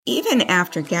Even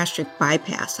after gastric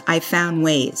bypass, I found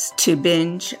ways to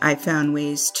binge. I found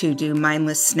ways to do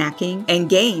mindless snacking and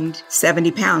gained 70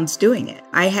 pounds doing it.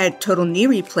 I had total knee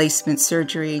replacement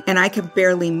surgery and I could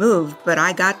barely move, but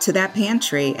I got to that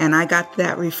pantry and I got to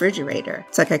that refrigerator.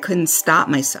 It's like I couldn't stop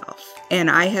myself. And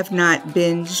I have not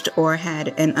binged or had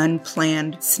an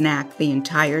unplanned snack the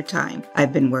entire time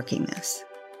I've been working this.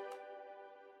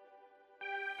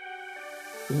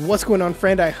 What's going on,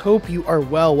 friend? I hope you are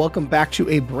well. Welcome back to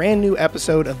a brand new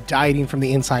episode of Dieting from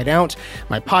the Inside Out,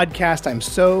 my podcast. I'm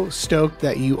so stoked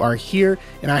that you are here,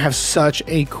 and I have such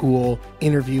a cool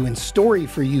interview and story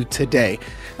for you today.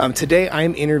 Today,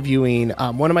 I'm interviewing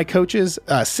one of my coaches,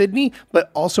 Sydney,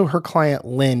 but also her client,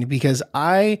 Lynn, because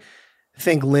I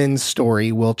think Lynn's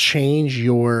story will change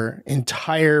your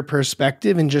entire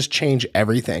perspective and just change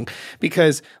everything.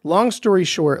 Because long story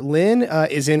short, Lynn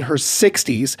is in her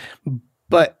 60s,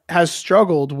 but has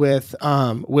struggled with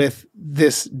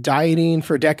this dieting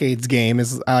for decades game,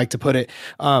 as I like to put it,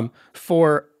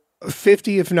 for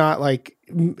 50, if not like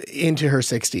into her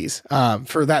 60s,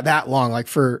 for that long, like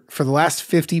for the last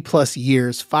 50 plus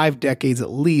years, 5 decades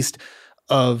at least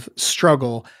of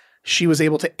struggle. She was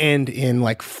able to end in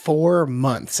like 4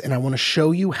 months, and I want to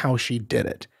show you how she did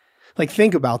it. Like,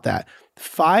 think about that.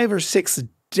 5 or 6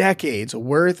 decades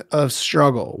worth of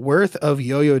struggle, worth of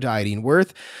yo-yo dieting,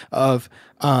 worth of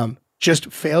just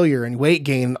failure and weight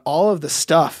gain, all of the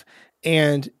stuff.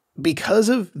 And because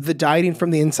of the dieting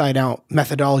from the inside out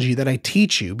methodology that I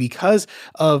teach you, because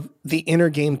of the inner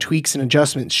game tweaks and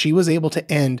adjustments, she was able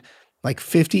to end like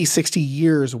 50, 60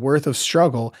 years worth of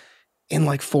struggle in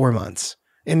like 4 months.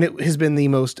 And it has been the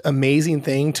most amazing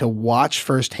thing to watch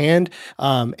firsthand.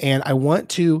 And I want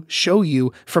to show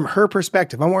you from her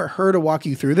perspective. I want her to walk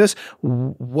you through this,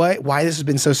 why this has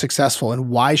been so successful and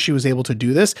why she was able to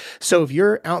do this. So if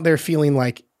you're out there feeling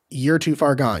like you're too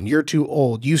far gone, you're too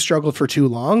old, you struggled for too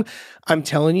long, I'm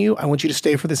telling you, I want you to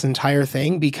stay for this entire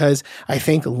thing, because I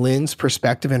think Lynn's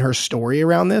perspective and her story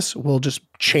around this will just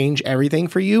change everything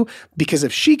for you. Because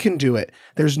if she can do it,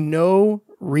 there's no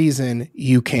reason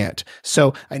you can't.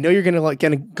 So I know you're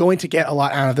going to get a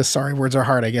lot out of this. Sorry, words are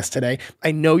hard, I guess, today.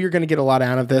 I know you're going to get a lot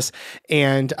out of this,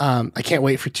 and I can't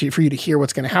wait for you to hear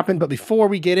what's going to happen. But before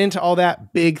we get into all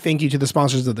that, big thank you to the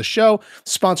sponsors of the show.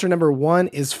 Sponsor number 1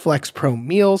 is Flex Pro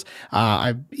Meals.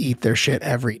 I eat their shit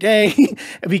every day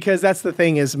because that's the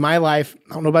thing is my life,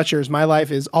 I don't know about yours, my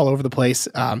life is all over the place.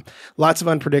 Lots of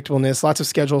unpredictableness, lots of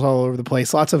schedules all over the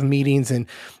place, lots of meetings and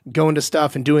going to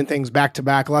stuff and doing things back to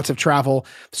back, lots of travel.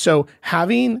 So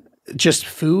having just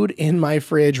food in my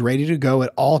fridge ready to go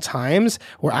at all times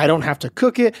where I don't have to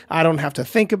cook it, I don't have to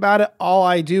think about it, all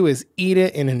I do is eat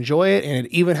it and enjoy it, and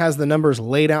it even has the numbers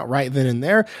laid out right then and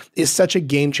there, is such a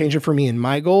game changer for me and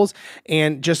my goals.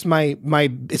 And just my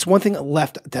it's one thing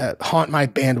left to haunt my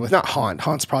bandwidth. Not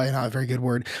haunt's probably not a very good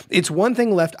word. It's one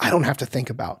thing left I don't have to think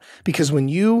about, because when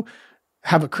you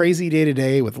have a crazy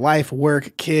day-to-day with life,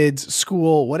 work, kids,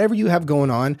 school, whatever you have going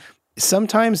on,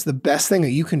 sometimes the best thing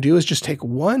that you can do is just take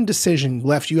one decision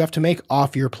left you have to make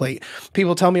off your plate.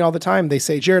 People tell me all the time, they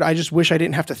say, Jared, I just wish I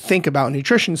didn't have to think about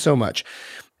nutrition so much.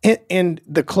 And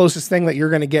the closest thing that you're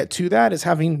going to get to that is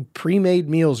having pre-made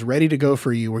meals ready to go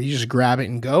for you, where you just grab it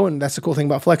and go. And that's the cool thing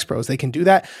about Flex Pros. They can do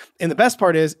that. And the best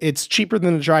part is it's cheaper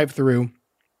than the drive-through.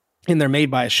 And they're made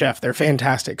by a chef. They're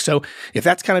fantastic. So if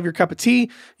that's kind of your cup of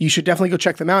tea, you should definitely go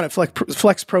check them out at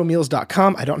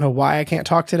flexpromeals.com. I don't know why I can't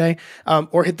talk today,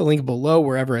 or hit the link below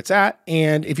wherever it's at.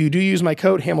 And if you do use my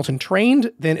code Hamilton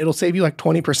Trained, then it'll save you like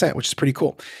 20%, which is pretty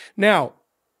cool. Now,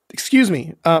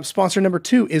 sponsor number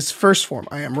 2 is First Form.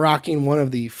 I am rocking one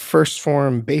of the First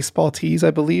Form baseball tees,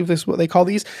 I believe is what they call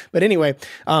these. But anyway,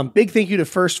 big thank you to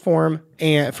First Form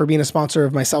and for being a sponsor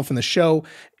of myself and the show,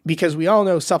 because we all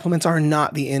know supplements are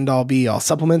not the end all be all.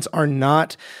 Supplements are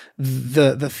not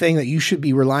the thing that you should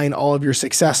be relying all of your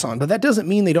success on. But that doesn't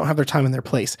mean they don't have their time and their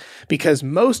place, because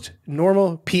most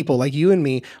normal people like you and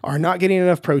me are not getting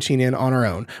enough protein in on our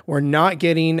own. We're not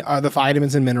getting the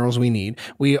vitamins and minerals we need.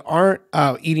 We aren't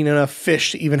eating enough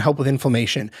fish to even help with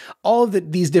inflammation. All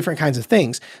of these different kinds of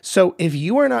things. So if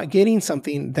you are not getting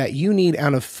something that you need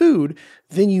out of food,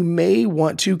 then you may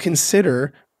want to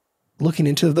consider looking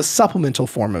into the supplemental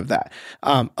form of that.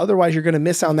 Otherwise, you're going to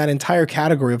miss out on that entire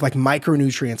category of like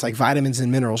micronutrients, like vitamins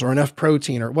and minerals, or enough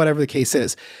protein, or whatever the case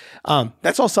is.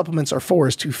 That's all supplements are for,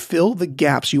 is to fill the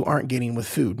gaps you aren't getting with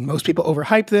food. Most people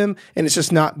overhype them, and it's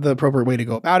just not the appropriate way to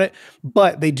go about it.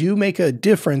 But they do make a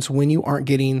difference when you aren't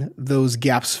getting those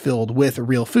gaps filled with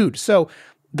real food. So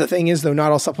the thing is, though,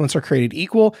 not all supplements are created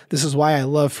equal. This is why I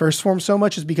love First Form so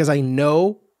much, is because I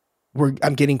know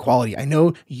I'm getting quality. I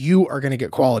know you are going to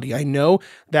get quality. I know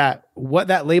that what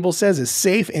that label says is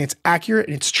safe and it's accurate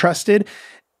and it's trusted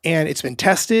and it's been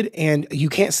tested. And you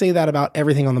can't say that about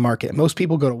everything on the market. Most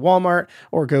people go to Walmart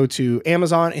or go to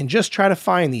Amazon and just try to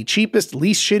find the cheapest,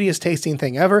 least shittiest tasting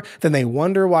thing ever. Then they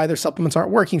wonder why their supplements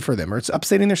aren't working for them, or it's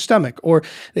upsetting their stomach, or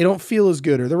they don't feel as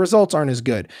good, or the results aren't as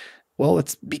good. Well,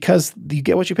 it's because you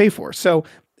get what you pay for. So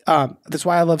that's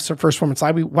why I love First Form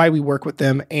Inside, why we work with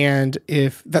them. And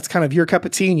if that's kind of your cup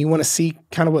of tea and you want to see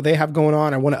kind of what they have going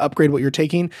on, I want to upgrade what you're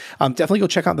taking, definitely go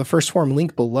check out the First Form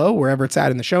link below, wherever it's at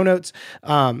in the show notes,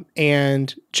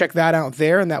 and check that out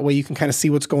there. And that way you can kind of see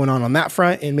what's going on that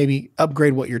front and maybe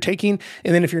upgrade what you're taking.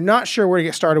 And then if you're not sure where to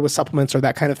get started with supplements or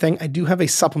that kind of thing, I do have a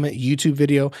supplement YouTube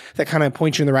video that kind of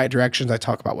points you in the right directions. I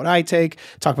talk about what I take,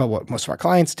 talk about what most of our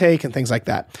clients take and things like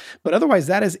that. But otherwise,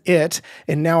 that is it.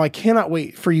 And now I cannot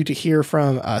wait for you to hear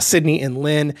from Sydney and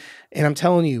Lynn. And I'm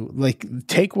telling you, like,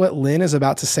 take what Lynn is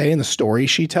about to say and the story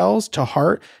she tells to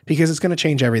heart, because it's going to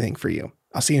change everything for you.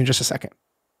 I'll see you in just a second.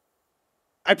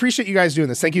 I appreciate you guys doing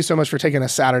this. Thank you so much for taking a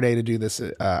Saturday to do this.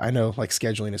 I know like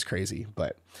scheduling is crazy,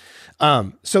 but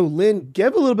so Lynn,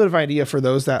 give a little bit of idea for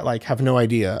those that like have no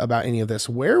idea about any of this.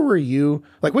 Where were you?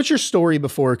 Like, what's your story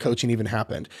before coaching even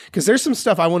happened? Because there's some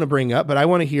stuff I want to bring up, but I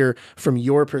want to hear from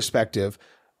your perspective,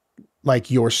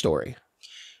 like your story.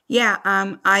 Yeah,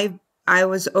 I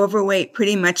was overweight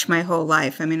pretty much my whole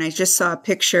life. I mean, I just saw a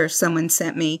picture someone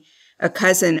sent me, a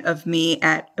cousin of me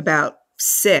at about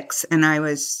 6, and I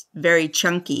was very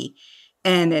chunky.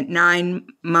 And at 9,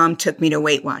 Mom took me to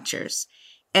Weight Watchers.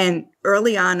 And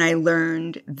early on, I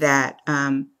learned that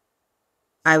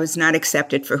I was not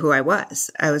accepted for who I was.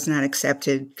 I was not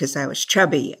accepted because I was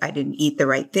chubby. I didn't eat the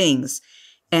right things.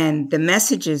 And the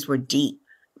messages were deep,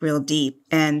 real deep.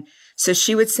 And so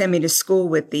she would send me to school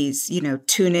with these,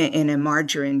 tuna in a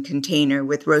margarine container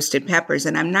with roasted peppers.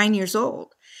 And I'm 9 years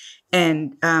old.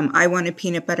 And I wanted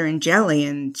peanut butter and jelly.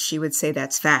 And she would say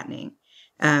that's fattening.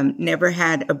 Never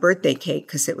had a birthday cake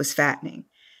because it was fattening.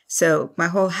 So my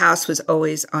whole house was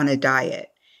always on a diet,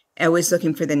 always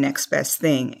looking for the next best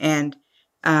thing. And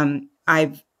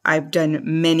I've done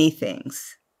many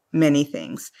things,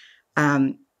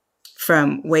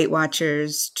 from Weight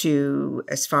Watchers to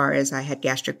as far as I had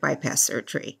gastric bypass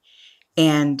surgery.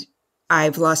 And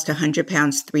I've lost 100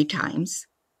 pounds 3 times.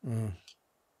 Mm.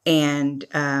 And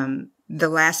the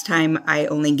last time I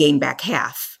only gained back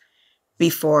half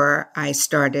before I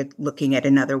started looking at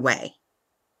another way.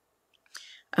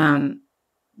 I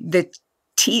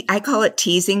call it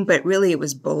teasing, but really it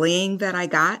was bullying that I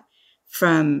got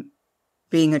from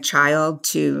being a child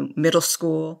to middle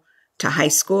school to high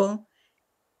school.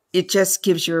 It just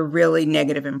gives you a really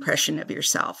negative impression of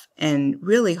yourself and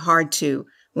really hard to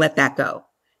let that go.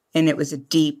 And it was a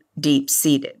deep,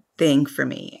 deep-seated thing for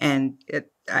me. And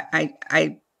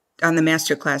I on the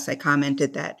masterclass, I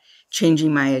commented that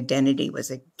changing my identity was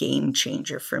a game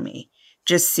changer for me.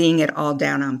 Just seeing it all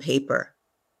down on paper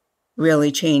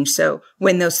really changed. So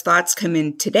when those thoughts come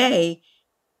in today,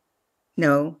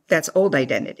 no, that's old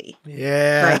identity.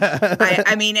 Yeah.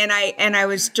 I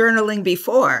was journaling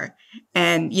before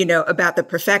and, about the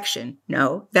perfection.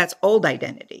 No, that's old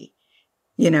identity.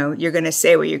 You're going to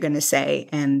say what you're going to say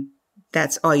and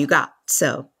that's all you got.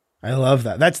 So I love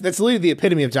that. That's literally the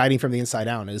epitome of dieting from the inside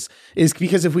out is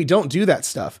because if we don't do that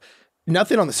stuff,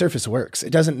 nothing on the surface works.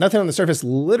 Nothing on the surface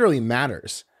literally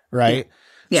matters. Right.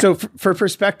 Yeah. So for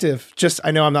perspective,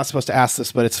 I know I'm not supposed to ask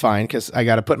this, but it's fine because I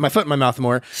got to put my foot in my mouth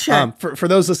more. Sure. For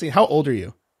those listening, how old are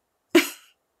you?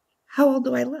 How old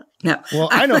do I look? No. Well,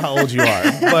 I know how old you are,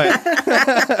 but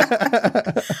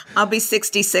I'll be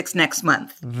 66 next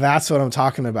month. That's what I'm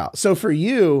talking about. So for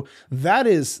you,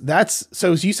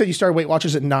 so you said you started Weight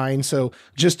Watchers at 9. So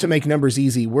just to make numbers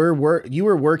easy, you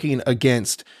were working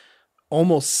against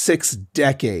almost 6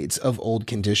 decades of old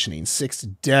conditioning, 6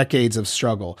 decades of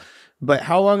struggle. But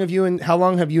how long have you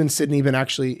and Sydney been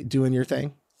actually doing your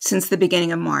thing? Since the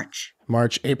beginning of March.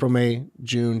 March, April, May,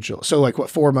 June, July. So like what,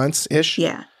 4 months ish?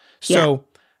 Yeah. So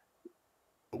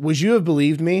would you have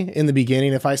believed me in the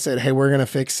beginning if I said, hey, we're going to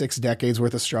fix 6 decades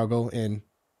worth of struggle in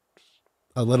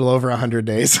a little over 100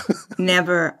 days?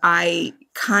 Never. I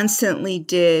constantly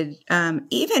did,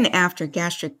 even after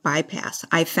gastric bypass,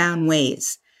 I found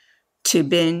ways to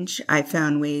binge. I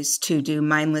found ways to do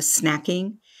mindless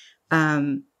snacking,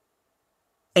 and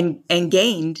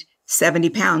gained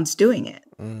 70 pounds doing it.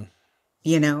 Mm.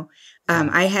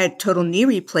 I had total knee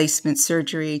replacement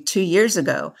surgery 2 years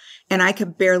ago and I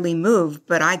could barely move,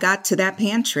 but I got to that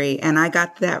pantry and I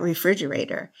got to that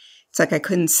refrigerator. It's like I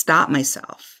couldn't stop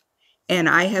myself. And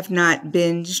I have not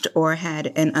binged or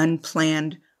had an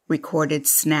unplanned recorded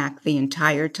snack the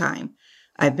entire time.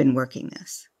 I've been working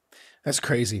this. That's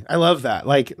crazy. I love that.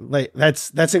 Like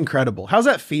that's incredible. How's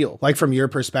that feel? Like from your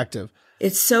perspective?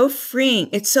 It's so freeing.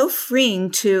 It's so freeing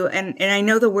to, and I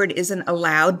know the word isn't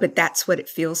allowed, but that's what it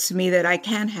feels to me, that I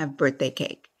can have birthday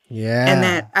cake. Yeah. And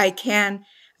that I can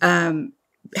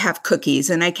have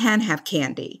cookies and I can have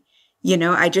candy. You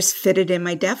know, I just fit it in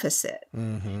my deficit.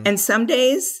 Mm-hmm. And some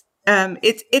days,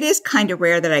 it is kind of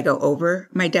rare that I go over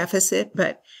my deficit,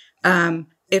 but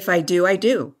if I do, I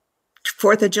do.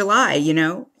 4th of July, you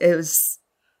know, there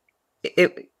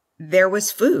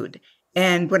was food.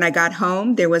 And when I got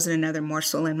home, there wasn't another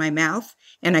morsel in my mouth.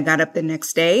 And I got up the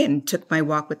next day and took my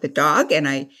walk with the dog. And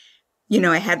I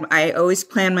always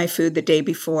plan my food the day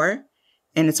before,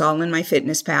 and it's all in my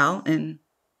Fitness Pal, and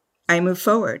I move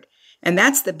forward. And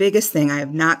that's the biggest thing. I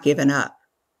have not given up.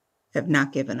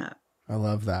 I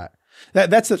love that.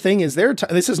 That's the thing is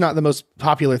this is not the most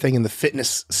popular thing in the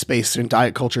fitness space and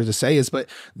diet culture to say but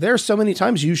there are so many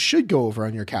times you should go over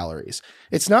on your calories.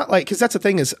 It's not like, cause that's the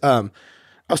thing is,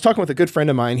 I was talking with a good friend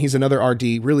of mine. He's another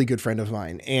RD, really good friend of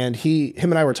mine. And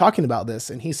him and I were talking about this,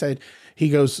 and he said,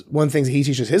 one thing that he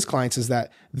teaches his clients is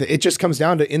that it just comes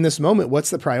down to, in this moment, what's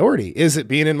the priority? Is it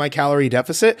being in my calorie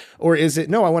deficit, or is it,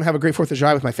 no, I want to have a great 4th of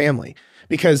July with my family?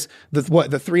 Because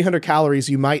the 300 calories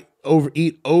you might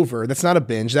eat over, that's not a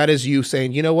binge. That is you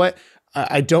saying, you know what?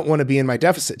 I don't want to be in my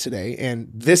deficit today. And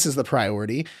this is the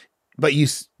priority. But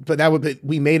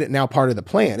we made it now part of the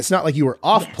plan. It's not like you were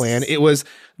off plan. It was,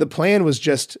 the plan was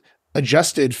just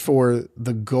adjusted for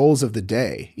the goals of the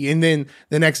day. And then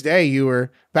the next day you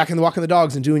were back in the walking the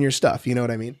dogs and doing your stuff. You know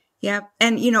what I mean? Yeah.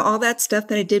 And you know, all that stuff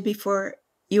that I did before,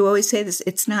 you always say this,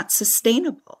 it's not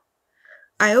sustainable.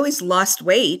 I always lost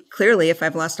weight. Clearly, if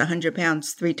I've lost 100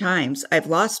 pounds 3 times, I've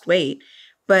lost weight.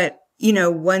 But, you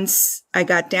know, once I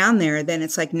got down there, then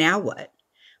it's like, now what?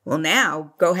 Well,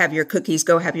 now go have your cookies,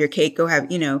 go have your cake, go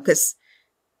have, you know, because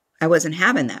I wasn't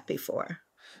having that before.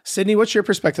 Sydney, what's your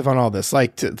perspective on all this?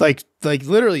 Like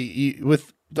literally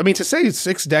to say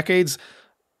 6 decades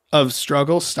of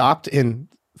struggle stopped in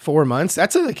 4 months.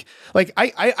 That's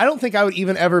I don't think I would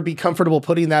even ever be comfortable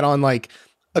putting that on like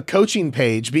a coaching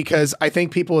page, because I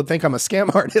think people would think I'm a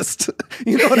scam artist.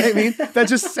 You know what I mean? That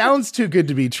just sounds too good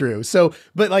to be true. So,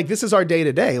 but like, this is our day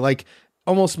to day. Like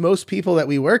almost most people that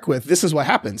we work with, this is what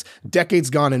happens. Decades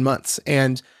gone in months.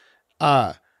 And,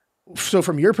 so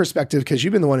from your perspective, because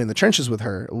you've been the one in the trenches with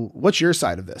her, what's your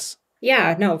side of this?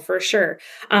 Yeah, no, for sure.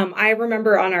 I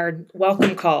remember on our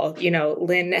welcome call, you know,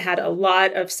 Lynn had a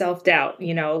lot of self-doubt,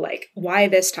 you know, like, why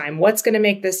this time? What's going to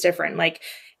make this different? Like,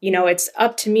 you know, it's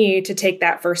up to me to take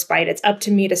that first bite. It's up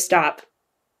to me to stop.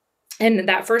 And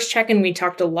that first check-in, we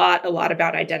talked a lot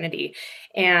about identity.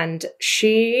 And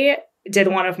she did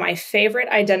one of my favorite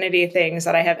identity things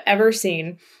that I have ever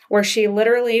seen, where she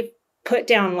literally put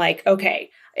down like, okay,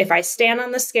 if I stand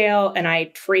on the scale and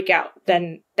I freak out,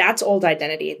 then that's old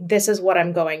identity. This is what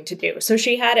I'm going to do. So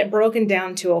she had it broken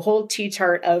down to a whole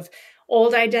T-chart of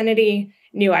old identity,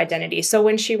 new identity. So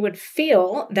when she would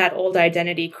feel that old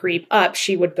identity creep up,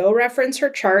 she would go reference her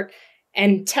chart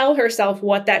and tell herself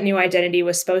what that new identity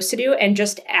was supposed to do and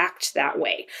just act that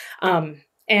way.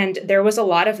 And there was a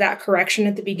lot of that correction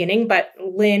at the beginning, but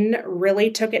Lynn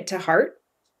really took it to heart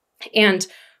and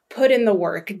put in the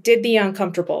work, did the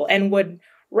uncomfortable, and would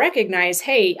recognize,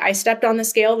 hey, I stepped on the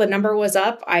scale, the number was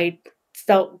up, I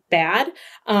felt bad.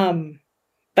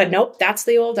 But nope, that's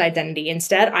the old identity.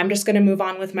 Instead, I'm just going to move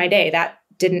on with my day. That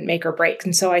didn't make or break.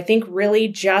 And so I think really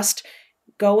just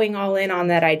going all in on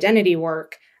that identity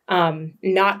work,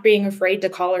 not being afraid to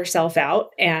call herself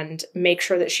out and make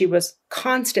sure that she was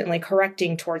constantly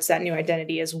correcting towards that new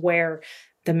identity is where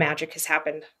the magic has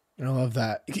happened. I love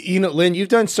that. You know, Lynn, you've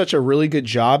done such a really good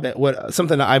job at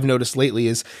something that I've noticed lately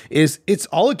is it's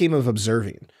all a game of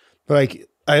observing. Like,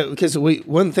 because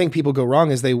one thing people go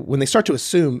wrong is when they start to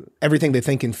assume everything they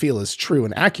think and feel is true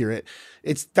and accurate,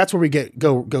 that's where we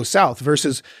go south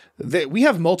versus we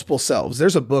have multiple selves.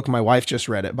 There's a book, my wife just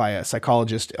read it by a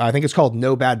psychologist. I think it's called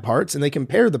No Bad Parts. And they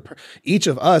compare each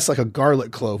of us like a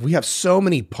garlic clove. We have so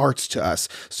many parts to us,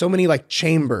 so many like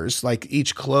chambers, like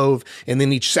each clove and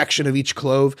then each section of each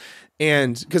clove.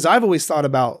 And because I've always thought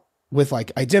about with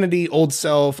like identity, old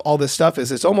self, all this stuff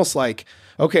is it's almost like,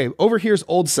 okay, over here's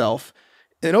old self.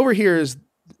 And over here is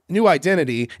new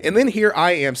identity. And then here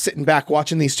I am sitting back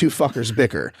watching these two fuckers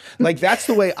bicker. Like that's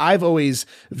the way I've always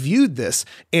viewed this.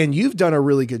 And you've done a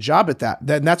really good job at that.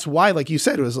 Then that's why, like you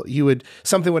said, it was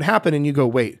something would happen and you go,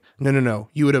 wait, no.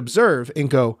 You would observe and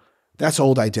go, that's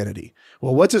old identity.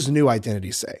 Well, what does new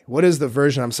identity say? What is the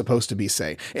version I'm supposed to be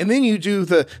saying? And then you do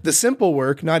the simple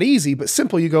work, not easy, but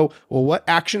simple. You go, well, what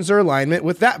actions are alignment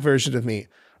with that version of me?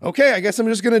 Okay, I guess I'm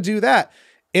just going to do that.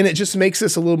 And it just makes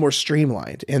this a little more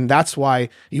streamlined. And that's why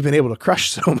you've been able to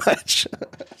crush so much.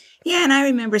 Yeah, and I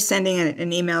remember sending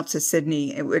an email to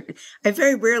Sydney. I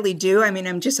very rarely do. I mean,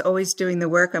 I'm just always doing the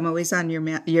work. I'm always on your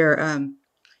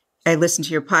I listen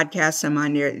to your podcast. I'm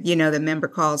on your, the member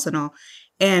calls and all.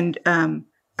 And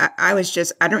I was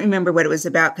just, I don't remember what it was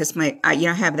about because I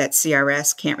have that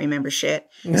CRS, can't remember shit.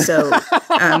 So,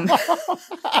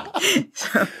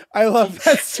 I love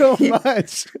that so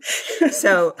much.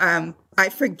 So, I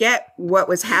forget what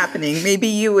was happening. Maybe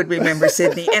you would remember,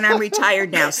 Sydney. And I'm retired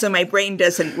now, so my brain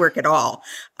doesn't work at all.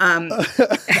 And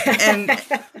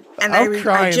I'm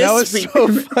crying. That was so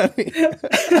funny.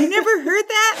 You never heard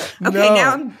that? Okay, no.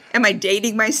 Now am I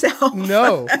dating myself?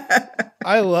 No.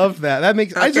 I love that.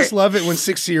 Okay. I just love it when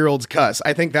 60-year-olds cuss.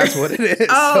 I think that's what it is.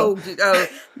 Oh.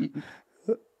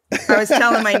 I was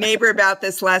telling my neighbor about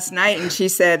this last night, and she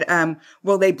said,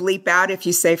 will they bleep out if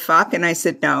you say fuck? And I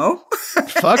said, no.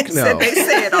 Fuck no. Said, they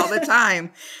say it all the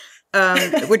time,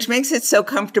 which makes it so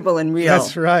comfortable and real.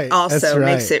 That's right. Also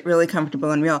makes it really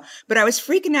comfortable and real. But I was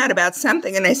freaking out about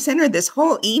something, and I sent her this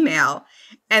whole email.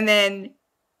 And then,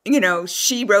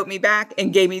 she wrote me back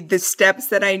and gave me the steps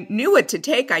that I knew what to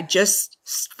take. I just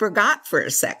forgot for a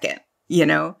second,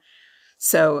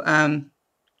 So,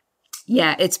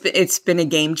 yeah, it's been a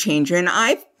game changer. And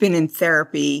I've been in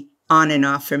therapy on and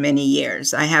off for many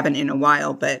years. I haven't in a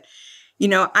while, but,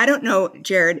 I don't know,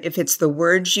 Jared, if it's the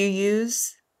words you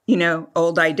use,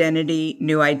 old identity,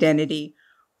 new identity,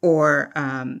 or,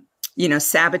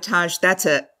 sabotage. That's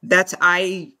a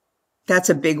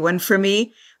big one for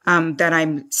me, that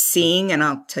I'm seeing. And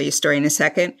I'll tell you a story in a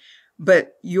second,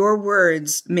 but your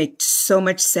words make so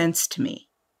much sense to me.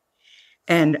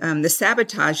 And the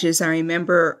sabotages, I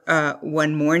remember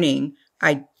one morning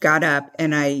I got up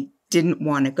and I didn't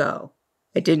want to go.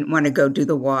 I didn't want to go do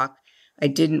the walk. I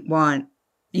didn't want,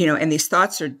 and these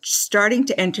thoughts are starting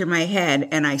to enter my head,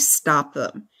 and I stopped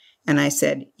them. And I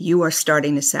said, you are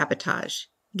starting to sabotage.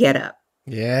 Get up.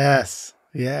 Yes.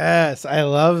 I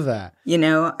love that.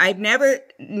 I've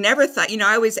never thought,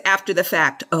 I was after the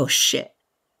fact, oh shit,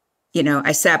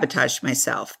 I sabotaged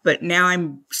myself. But now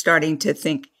I'm starting to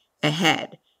think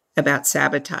ahead about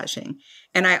sabotaging.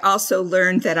 And I also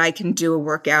learned that I can do a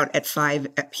workout at 5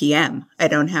 p.m. I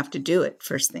don't have to do it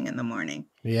first thing in the morning.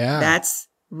 Yeah. That's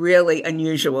really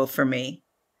unusual for me.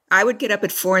 I would get up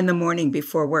at 4 a.m.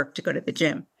 before work to go to the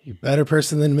gym. You better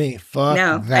person than me. Fuck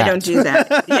No, that. I don't do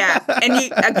that. Yeah.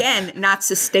 And again, not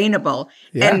sustainable.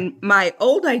 Yeah. And my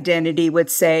old identity would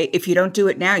say, if you don't do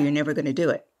it now, you're never going to do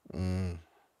it.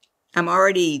 I'm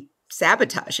already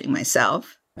sabotaging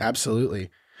myself.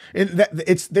 Absolutely.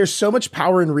 There's so much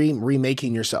power in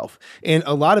remaking yourself. And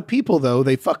a lot of people, though,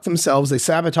 they fuck themselves, they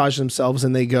sabotage themselves,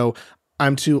 and they go,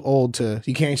 I'm too old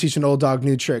you can't teach an old dog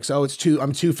new tricks. Oh,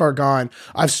 I'm too far gone.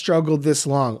 I've struggled this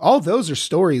long. All those are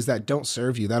stories that don't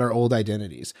serve you, that are old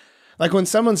identities. Like when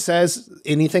someone says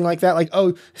anything like that, like,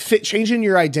 oh, changing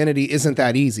your identity isn't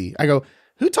that easy. I go,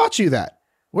 who taught you that?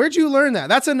 Where'd you learn that?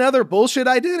 That's another bullshit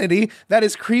identity that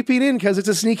is creeping in because it's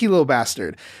a sneaky little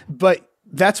bastard. But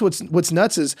that's what's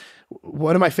nuts is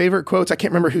one of my favorite quotes. I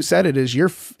can't remember who said it is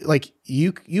you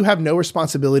have no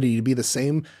responsibility to be the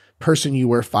same person you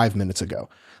were 5 minutes ago.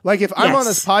 Like if I'm on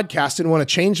this podcast and want to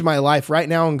change my life right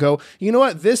now and go, you know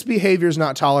what? This behavior is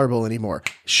not tolerable anymore.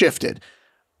 Shifted.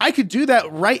 I could do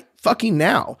that right fucking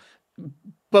now.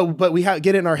 But we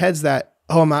get in our heads that,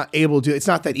 oh, I'm not able to. It's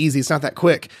not that easy. It's not that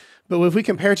quick. But if we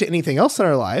compare it to anything else in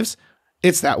our lives,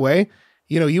 it's that way.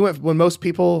 When most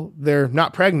people, they're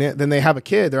not pregnant, then they have a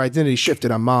kid, their identity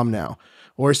shifted. I'm mom now.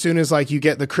 Or as soon as you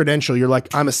get the credential, you're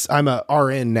like, I'm a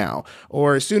RN now.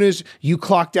 Or as soon as you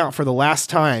clocked out for the last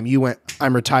time, you went,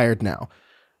 I'm retired now.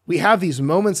 We have these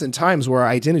moments and times where our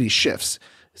identity shifts.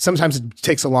 Sometimes it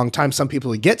takes a long time, some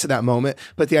people to get to that moment,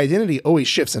 but the identity always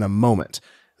shifts in a moment.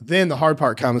 Then the hard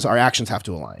part comes, our actions have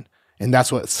to align. And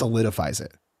that's what solidifies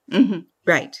it. Mm-hmm.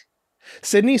 Right.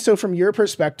 Sydney, so from your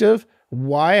perspective,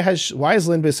 why has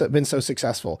Lynn been so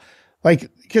successful?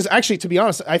 Because actually, to be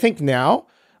honest, I think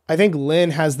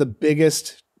Lynn has the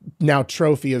biggest now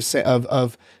trophy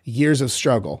of years of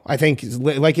struggle. I think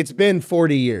it's been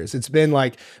 40 years. It's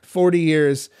been 40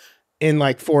 years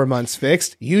in 4 months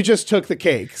fixed. You just took the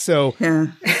cake. So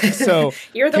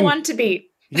you're the one to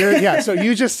beat. So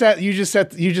you just set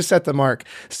the mark.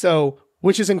 So,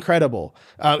 which is incredible.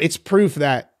 It's proof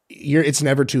that it's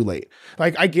never too late.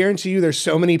 I guarantee you there's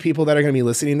so many people that are going to be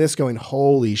listening to this going,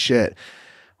 holy shit,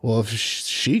 Well, if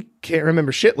she can't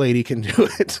remember shit lady can do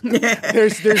it,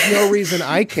 there's no reason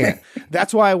I can't.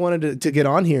 That's why I wanted to get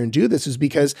on here and do this, is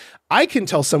because I can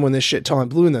tell someone this shit till I'm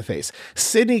blue in the face.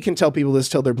 Sydney can tell people this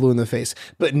till they're blue in the face,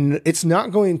 but it's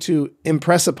not going to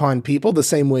impress upon people the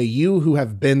same way you who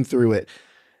have been through it.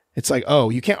 It's like, oh,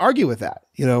 you can't argue with that,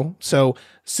 you know? So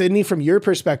Sydney, from your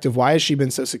perspective, why has she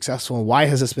been so successful and why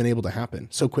has this been able to happen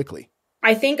so quickly?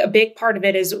 I think a big part of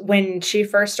it is when she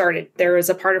first started, there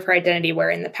was a part of her identity where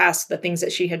in the past, the things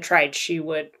that she had tried, she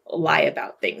would lie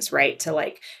about things, right? To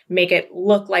like make it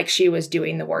look like she was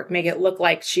doing the work, make it look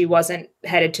like she wasn't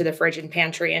headed to the fridge and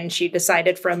pantry. And she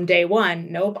decided from day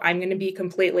one, nope, I'm going to be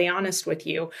completely honest with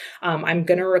you. I'm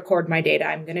going to record my data.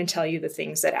 I'm going to tell you the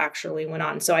things that actually went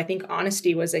on. So I think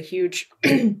honesty was a huge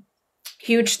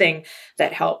huge thing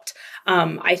that helped.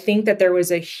 I think that there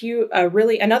was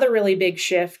another really big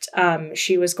shift.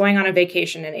 She was going on a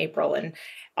vacation in April, and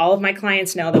all of my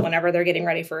clients know that whenever they're getting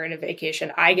ready for a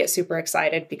vacation, I get super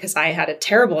excited because I had a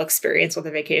terrible experience with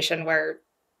a vacation where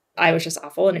I was just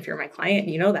awful. And if you're my client,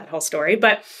 you know that whole story.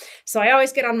 But so I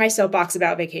always get on my soapbox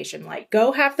about vacation, like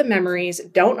go have the memories,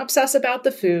 don't obsess about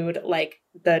the food. Like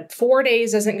the 4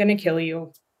 days isn't going to kill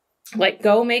you. Like,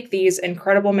 go make these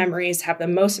incredible memories, have the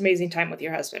most amazing time with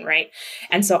your husband, right?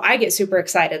 And so I get super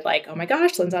excited, like, oh my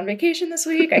gosh, Lynn's on vacation this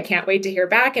week. I can't wait to hear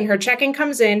back. And her check-in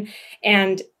comes in,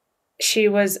 and she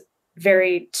was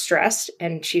very stressed,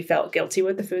 and she felt guilty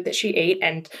with the food that she ate.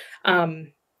 And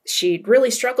she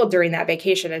really struggled during that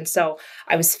vacation. And so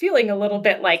I was feeling a little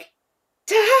bit like,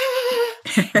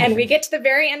 and we get to the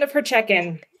very end of her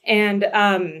check-in,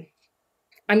 and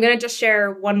I'm going to just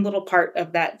share one little part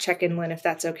of that check-in, Lynn, if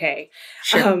that's okay.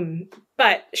 Sure.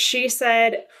 But she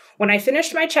said, when I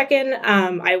finished my check-in,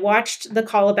 I watched the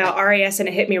call about RAS and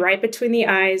it hit me right between the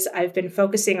eyes. I've been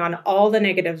focusing on all the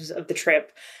negatives of the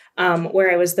trip,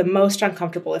 where I was the most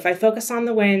uncomfortable. If I focus on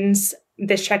the wins,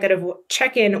 this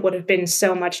check-in would have been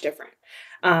so much different.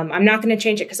 I'm not going to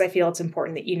change it because I feel it's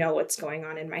important that you know what's going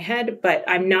on in my head, but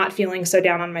I'm not feeling so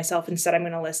down on myself. Instead, I'm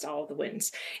going to list all of the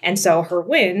wins. And so her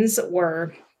wins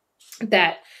were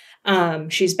that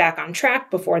she's back on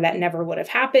track. Before that never would have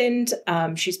happened.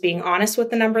 She's being honest with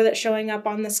the number that's showing up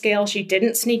on the scale. She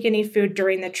didn't sneak any food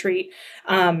during the trip.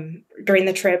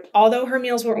 Although her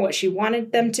meals weren't what she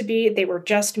wanted them to be, they were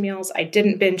just meals. I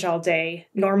didn't binge all day.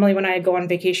 Normally when I go on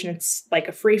vacation, it's like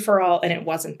a free for all, and it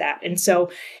wasn't that. And so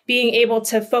being able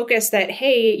to focus that,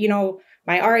 hey, you know,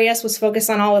 my RAS was focused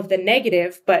on all of the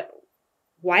negative, but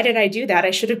why did I do that? I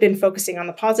should have been focusing on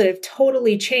the positive,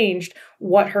 totally changed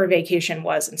what her vacation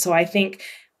was. And so I think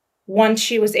once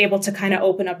she was able to kind of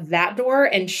open up that door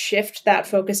and shift that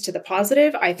focus to the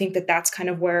positive, I think that that's kind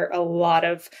of where a lot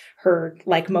of her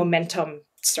like momentum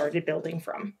started building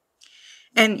from.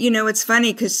 And, you know, it's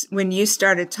funny because when you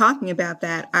started talking about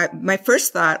that, my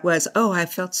first thought was, oh, I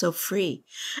felt so free.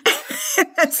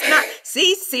 That's not,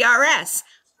 see, CRS.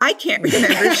 I can't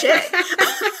remember shit.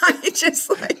 I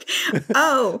just like,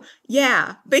 oh,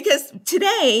 yeah. Because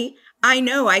today I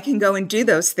know I can go and do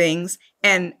those things,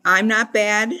 and I'm not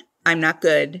bad. I'm not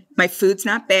good. My food's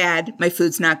not bad. My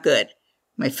food's not good.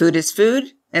 My food is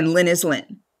food, and Lynn is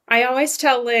Lynn. I always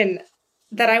tell Lynn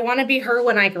that I want to be her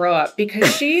when I grow up,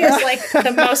 because she is like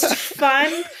the most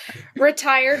fun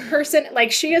retired person.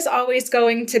 Like, she is always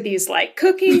going to these like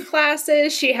cooking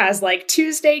classes. She has like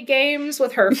Tuesday games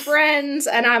with her friends.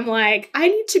 And I'm like, I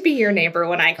need to be your neighbor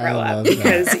when I grow up,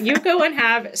 because you go and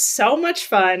have so much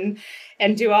fun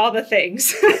and do all the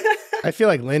things. I feel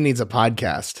like Lynn needs a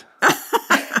podcast.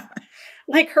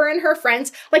 Like her and her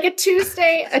friends, like a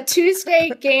Tuesday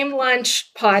game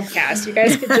lunch podcast. You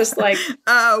guys could just like,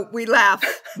 oh, we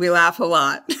laugh a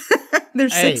lot.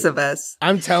 There's 6 of us.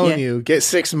 I'm telling you, get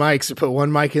 6 mics, put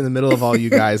one mic in the middle of all you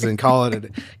guys, and call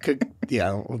it.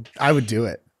 I would do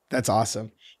it. That's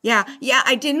awesome. Yeah.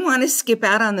 I didn't want to skip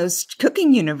out on those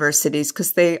cooking universities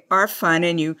because they are fun,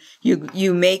 and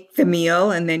you make the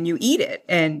meal and then you eat it,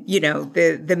 and you know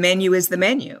the menu is the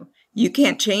menu. You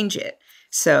can't change it.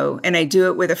 So, and I do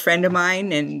it with a friend of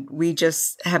mine, and we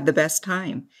just have the best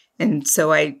time. And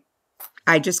so I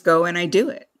just go and I do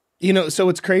it. You know, so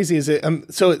what's crazy is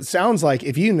so it sounds like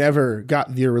if you never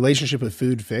got your relationship with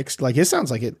food fixed, like it sounds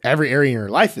like every area in your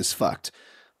life is fucked.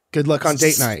 Good luck on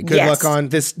date night. Good luck on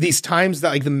these times that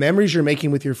like the memories you're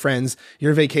making with your friends,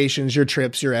 your vacations, your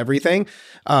trips, your everything.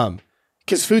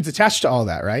 'Cause food's attached to all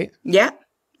that, right? Yeah.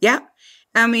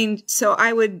 I mean, so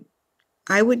I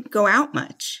would go out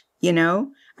much. You know,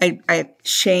 I have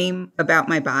shame about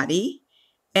my body,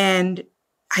 and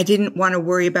I didn't want to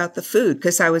worry about the food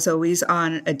because I was always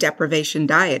on a deprivation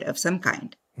diet of some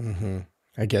kind. Mm-hmm.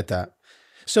 I get that.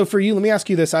 So for you, let me ask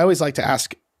you this. I always like to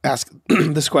ask ask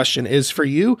this question is for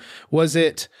you.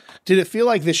 Did it feel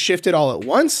like this shifted all at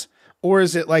once, or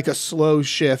is it like a slow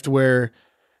shift where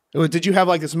did you have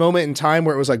like this moment in time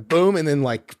where it was like boom and then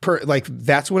like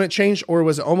that's when it changed? Or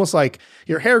was it almost like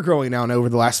your hair growing out over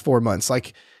the last 4 months?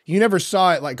 Like you never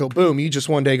saw it like go boom. You just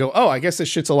one day go, oh, I guess this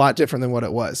shit's a lot different than what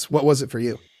it was. What was it for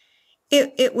you?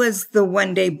 It was the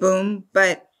one day boom,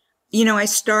 but I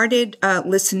started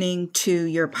listening to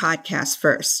your podcast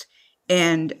first,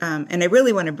 and I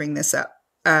really want to bring this up.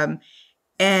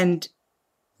 And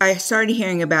I started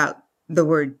hearing about the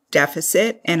word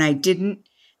deficit, and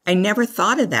I never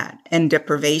thought of that, and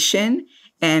deprivation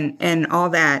and all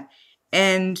that.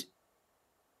 And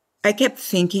I kept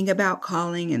thinking about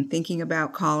calling, and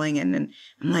then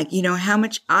I'm like, how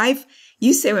much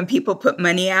you say when people put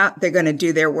money out, they're going to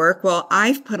do their work. Well,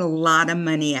 I've put a lot of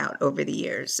money out over the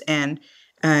years. And,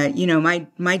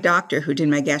 my doctor who did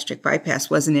my gastric bypass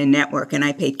wasn't in network, and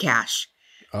I paid cash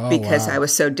because I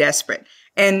was so desperate.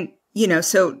 And,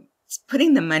 so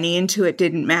putting the money into it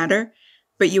didn't matter,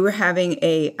 but you were having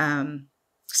a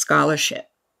scholarship.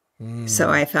 So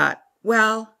I thought,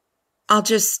 well, I'll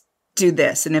just do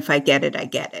this. And if I get it, I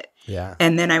get it. Yeah.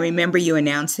 And then I remember you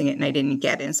announcing it and I didn't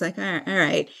get it. It's like, all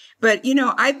right. But,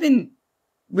 I've been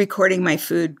recording my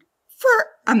food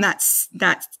I'm not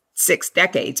 6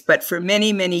 decades, but for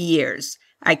many, many years.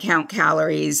 I count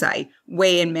calories, I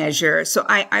weigh and measure. So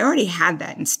I already had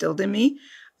that instilled in me.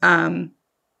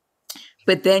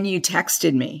 But then you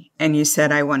texted me and you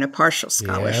said, I want a partial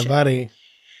scholarship. Yeah, buddy.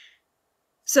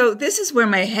 So this is where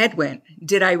my head went.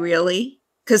 Did I really?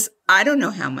 Because I don't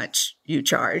know how much you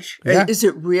charge. Yeah. Is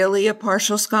it really a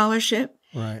partial scholarship?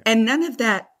 Right. And none of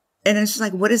that. And it's just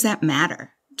like, what does that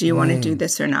matter? Do you want to do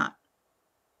this or not?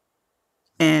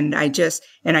 And I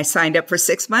signed up for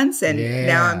 6 months, and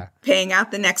now I'm paying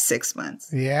out the next 6 months.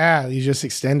 Yeah. You just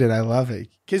extended. I love it.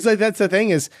 Cause like, that's the thing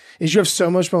is you have so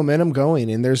much momentum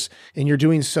going, and you're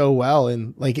doing so well,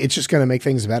 and like, it's just going to make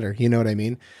things better. You know what I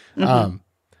mean? Mm-hmm.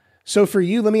 So for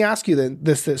you, let me ask you then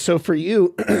this. So for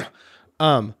you,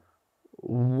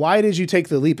 why did you take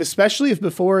the leap? Especially if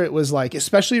before it was like,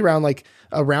 especially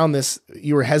around this,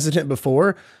 you were hesitant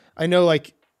before. I know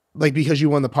like because you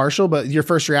won the partial, but your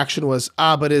first reaction was,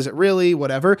 but is it really?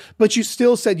 Whatever. But you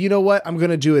still said, you know what? I'm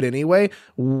going to do it anyway.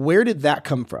 Where did that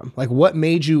come from? Like what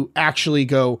made you actually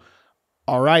go,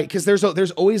 all right? Cause there's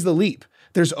always the leap.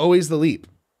 There's always the leap.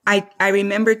 I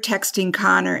remember texting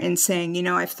Connor and saying,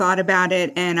 I've thought about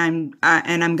it, and I'm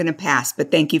going to pass,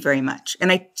 but thank you very much.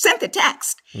 And I sent the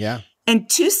text. Yeah. And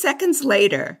 2 seconds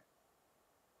later,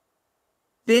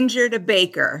 Binger to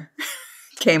Baker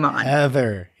came on.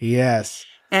 Heather. Yes.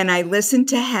 And I listened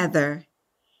to Heather,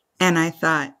 and I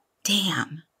thought,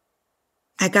 damn,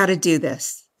 I got to do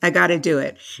this. I got to do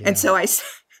it. Yeah. And so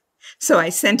I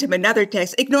sent him another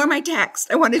text. Ignore my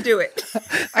text. I want to do it.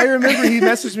 I remember he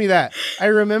messaged me that. I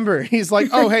remember. He's like,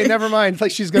 oh, hey, never mind.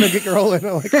 Like, she's going to get rolling.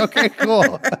 I'm like, okay,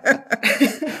 cool.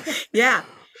 Yeah.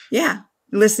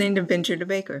 Listening to Binger to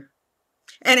Baker.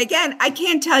 And again, I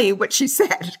can't tell you what she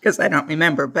said because I don't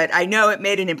remember, but I know it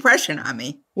made an impression on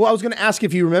me. Well, I was going to ask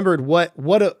if you remembered what I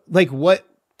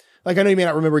know you may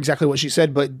not remember exactly what she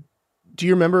said, but do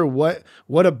you remember what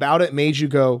about it made you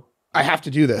go, I have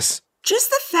to do this? Just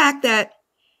the fact that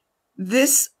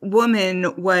this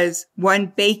woman was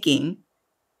baking,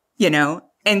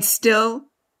 and still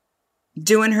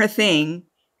doing her thing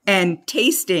and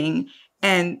tasting,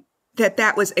 and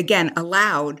that was again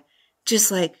allowed, just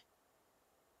like,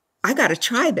 I got to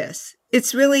try this.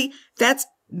 It's really, that's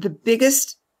the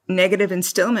biggest negative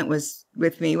instillment was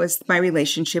my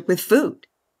relationship with food.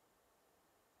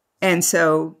 And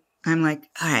so I'm like,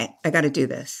 all right, I got to do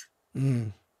this.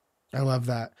 I love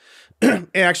that. And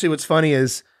actually what's funny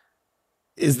is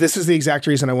this is the exact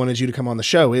reason I wanted you to come on the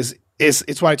show is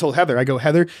it's why I told Heather, I go,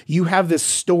 Heather, you have this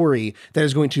story that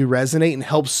is going to resonate and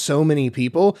help so many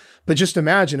people. But just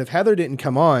imagine if Heather didn't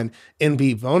come on and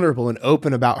be vulnerable and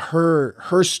open about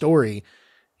her story,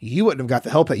 you wouldn't have got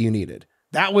the help that you needed.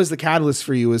 That was the catalyst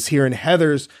for you, was hearing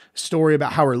Heather's story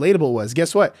about how relatable it was.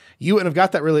 Guess what? You wouldn't have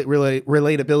got that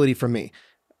relatability from me.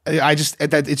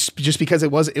 It's just because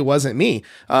it wasn't me.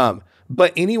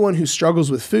 But anyone who struggles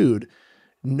with food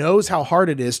knows how hard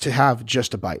it is to have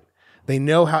just a bite.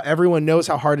 Everyone knows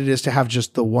how hard it is to have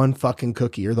just the one fucking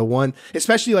cookie or the one,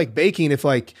 especially like baking.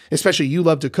 Especially you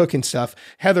love to cook and stuff.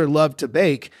 Heather loved to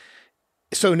bake.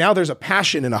 So now there's a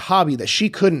passion and a hobby that she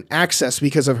couldn't access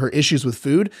because of her issues with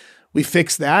food. We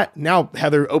fixed that. Now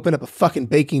Heather opened up a fucking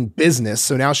baking business.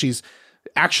 So now she's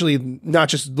actually not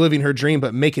just living her dream,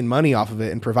 but making money off of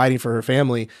it and providing for her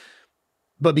family.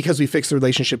 but because we fixed the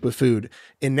relationship with food.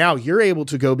 And now you're able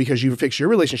to go because you fixed your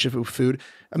relationship with food.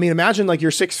 I mean, imagine like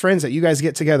your 6 friends that you guys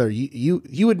get together.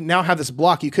 You would now have this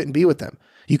block. You couldn't be with them.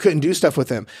 You couldn't do stuff with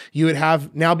them. You would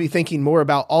have now be thinking more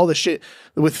about all the shit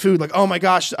with food. Like, oh my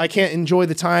gosh, I can't enjoy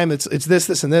the time. It's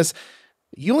this, and this.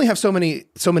 You only have so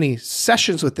many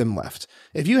sessions with them left.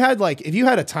 If you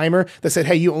had a timer that said,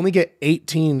 hey, you only get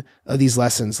 18 of these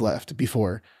lessons left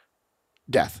before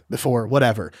death, before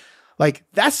whatever, like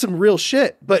that's some real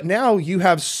shit. But now you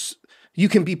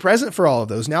can be present for all of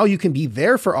those. Now you can be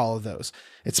there for all of those.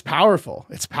 It's powerful.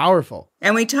 It's powerful.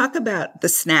 And we talk about the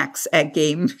snacks at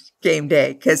game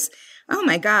day because, oh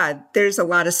my God, there's a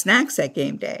lot of snacks at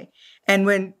game day.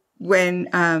 And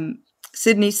when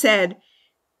Sydney said,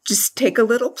 just take a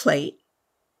little plate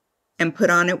and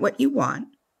put on it what you want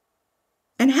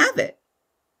and have it.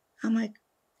 I'm like,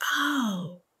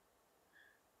 oh,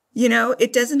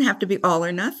 it doesn't have to be all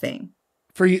or nothing.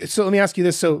 For you, so let me ask you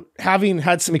this. So having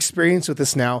had some experience with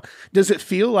this now, does it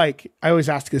feel like, I always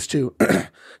ask this too,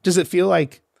 does it feel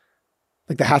like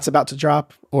the hat's about to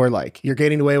drop or like you're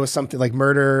getting away with something like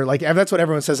murder? Like that's what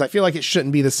everyone says. I feel like it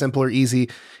shouldn't be this simple or easy.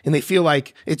 And they feel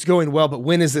like it's going well, but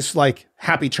when is this like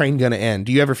happy train going to end?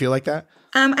 Do you ever feel like that?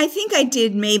 I think I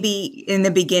did maybe in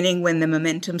the beginning when the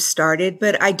momentum started,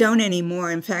 but I don't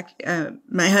anymore. In fact,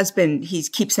 my husband, he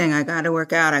keeps saying, I got to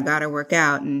work out.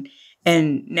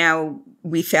 And now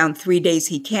we found 3 days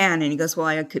he can. And he goes, well,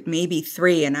 I could maybe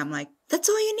 3. And I'm like, that's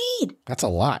all you need. That's a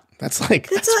lot. That's all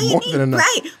you more need. Than enough.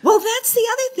 Right. Well, that's the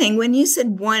other thing. When you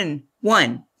said one,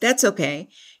 that's okay.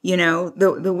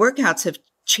 The workouts have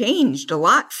changed a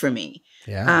lot for me.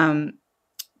 Yeah.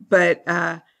 But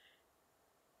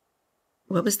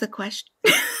what was the question?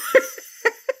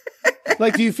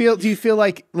 Like, do you feel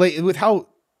like with how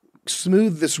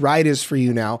smooth this ride is for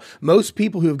you now, most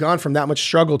people who have gone from that much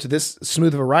struggle to this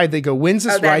smooth of a ride, they go, when's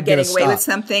this ride going to stop? Getting away with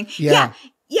something? Yeah.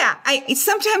 Yeah.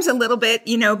 Sometimes a little bit,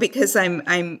 because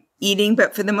I'm eating,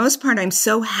 but for the most part, I'm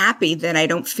so happy that I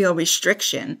don't feel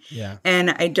restriction. Yeah.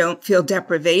 And I don't feel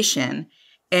deprivation,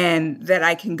 and that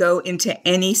I can go into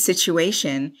any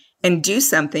situation and do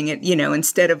something,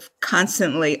 instead of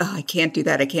constantly, oh, I can't do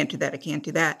that. I can't do that. I can't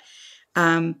do that.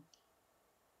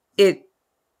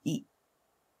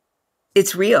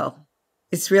 It's real.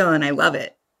 It's real. And I love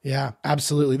it. Yeah,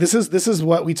 absolutely. This is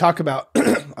what we talk about.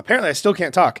 Apparently I still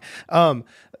can't talk.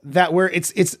 That where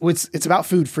it's about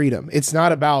food freedom. It's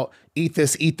not about eat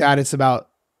this, eat that. It's about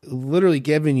literally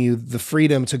giving you the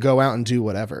freedom to go out and do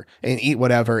whatever and eat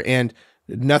whatever. And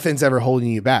nothing's ever holding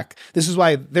you back. This is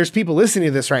why there's people listening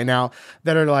to this right now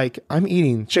that are like, I'm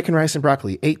eating chicken, rice, and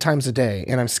broccoli 8 times a day,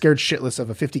 and I'm scared shitless of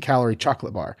a 50-calorie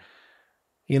chocolate bar.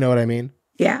 You know what I mean?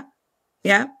 Yeah.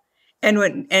 Yeah.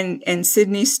 And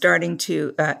Sydney's starting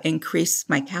to increase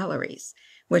my calories,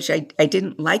 which I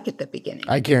didn't like at the beginning.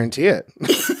 I guarantee it.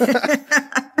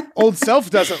 Old self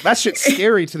doesn't. That shit's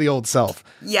scary to the old self.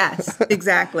 Yes,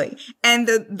 exactly. And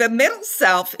the middle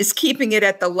self is keeping it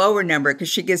at the lower number because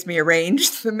she gives me a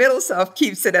range. The middle self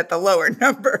keeps it at the lower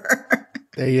number.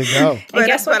 There you go. And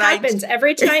guess what happens?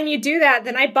 Every time you do that,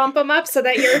 then I bump them up so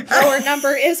that your lower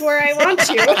number is where I want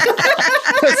you.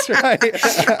 That's right.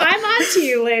 I'm on to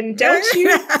you, Lynn. Don't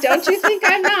you think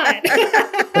I'm not?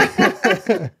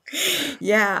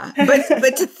 Yeah.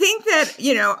 But to think that,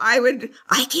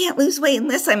 I can't lose weight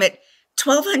unless I'm at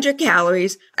 1,200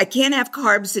 calories. I can't have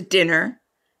carbs at dinner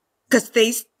because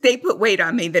they put weight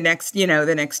on me the next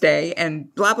day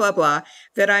and blah, blah, blah,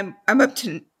 that I'm up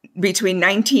to between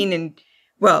 19 and,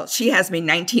 well, she has me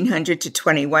 1,900 to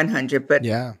 2,100, but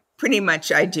yeah, pretty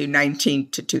much I do 19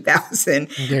 to 2,000.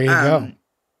 There you go.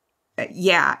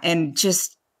 Yeah. And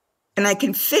I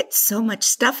can fit so much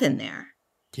stuff in there.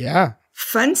 Yeah.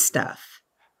 Fun stuff.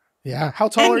 Yeah. How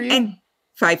tall are you? And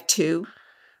 5'2".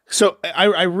 So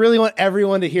I really want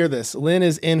everyone to hear this. Lynn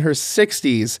is in her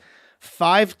 60s,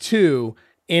 5'2",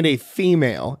 and a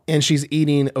female, and she's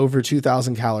eating over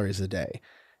 2,000 calories a day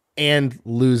and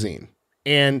losing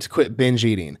and quit binge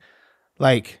eating.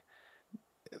 Like,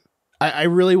 I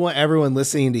really want everyone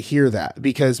listening to hear that,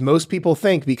 because most people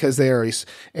think because they are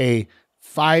a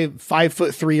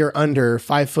 5'3" or under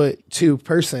 5'2"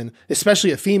 person,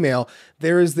 especially a female,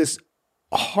 there is this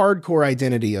hardcore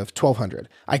identity of 1,200.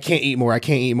 I can't eat more. I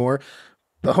can't eat more.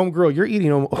 But homegirl, you're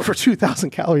eating over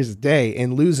 2,000 calories a day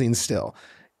and losing still.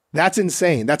 That's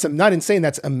insane. That's not insane.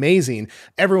 That's amazing.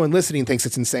 Everyone listening thinks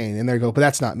it's insane, and they go, but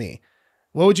that's not me.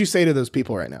 What would you say to those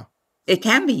people right now? It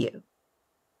can be you.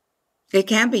 It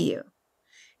can be you.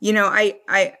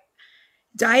 I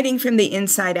dieting from the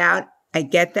inside out, I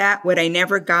get that. What I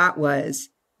never got was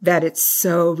that it's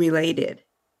so related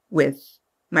with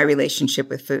my relationship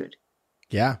with food.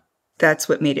 Yeah. that's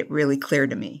what made it really clear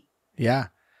to me. Yeah.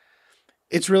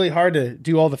 It's really hard to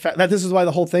do all the fat. This is why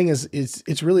the whole thing is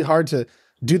it's really hard to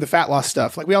do the fat loss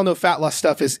stuff. Like we all know fat loss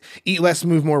stuff is eat less,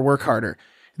 move more, work harder.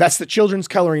 That's the children's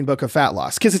coloring book of fat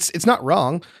loss. Because it's not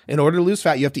wrong. In order to lose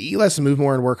fat, you have to eat less and move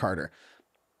more and work harder.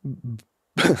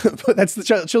 But that's the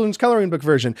children's coloring book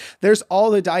version. There's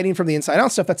all the dieting from the inside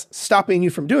out stuff that's stopping you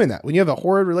from doing that. When you have a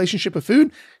horrid relationship with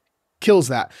food, kills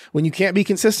that. When you can't be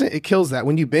consistent, it kills that.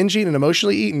 When you binge eat and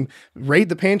emotionally eat and raid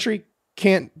the pantry,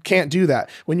 can't do that.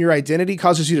 When your identity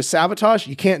causes you to sabotage,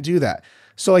 you can't do that.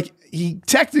 So like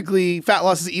technically fat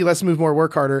loss is eat less, move more,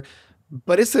 work harder,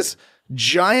 but it's this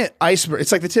giant iceberg.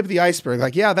 It's like the tip of the iceberg.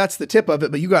 Like, yeah, that's the tip of it,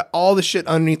 but you got all the shit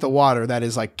underneath the water that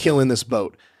is like killing this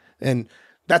boat. And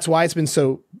that's why it's been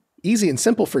so easy and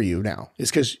simple for you now, is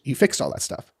because you fixed all that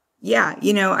stuff. Yeah.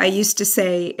 I used to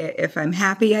say, if I'm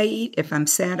happy, I eat. If I'm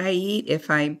sad, I eat.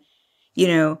 If I'm,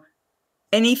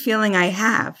 any feeling I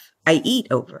have, I eat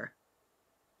over.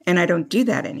 And I don't do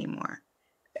that anymore.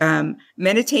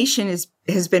 Meditation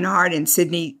has been hard. And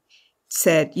Sydney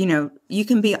said, you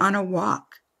can be on a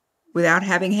walk without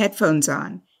having headphones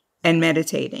on and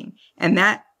meditating. And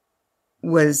that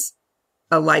was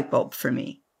a light bulb for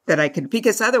me that I could,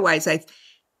 because otherwise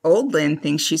old Lynn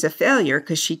thinks she's a failure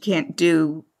because she can't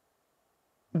do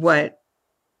what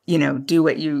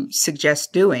you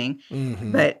suggest doing.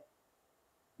 Mm-hmm. But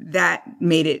that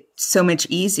made it so much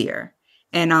easier.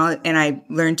 And I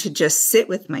learned to just sit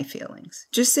with my feelings,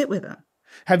 just sit with them.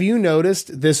 Have you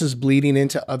noticed this is bleeding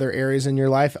into other areas in your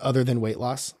life other than weight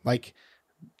loss? Like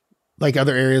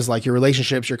other areas, like your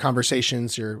relationships, your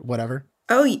conversations, your whatever?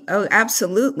 Oh,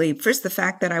 absolutely. First, the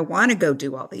fact that I want to go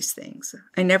do all these things.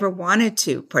 I never wanted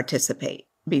to participate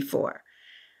before.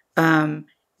 And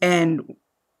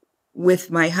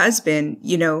with my husband,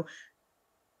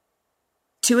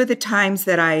 two of the times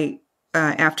that I,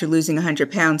 after losing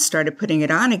 100 pounds, started putting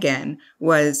it on again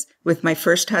was with my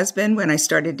first husband when I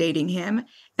started dating him,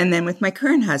 and then with my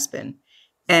current husband.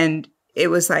 And it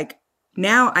was like,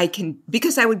 now I can,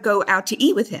 because I would go out to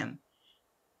eat with him.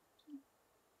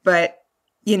 But,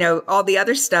 all the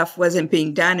other stuff wasn't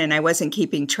being done and I wasn't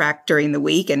keeping track during the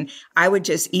week. And I would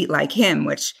just eat like him,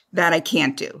 which that I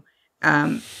can't do.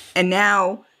 And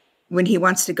now when he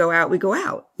wants to go out, we go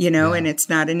out, and it's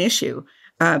not an issue.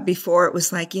 Before it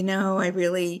was like, I don't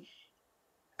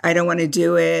want to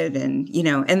do it.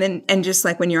 And just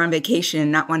like when you're on vacation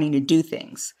and not wanting to do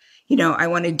things, I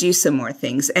want to do some more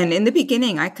things. And in the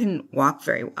beginning, I couldn't walk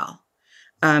very well.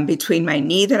 Between my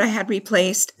knee that I had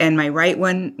replaced and my right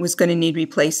one was going to need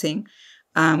replacing,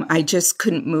 I just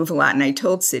couldn't move a lot. And I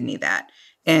told Sydney that.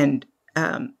 And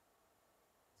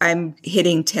I'm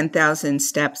hitting 10,000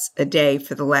 steps a day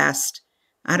for the last,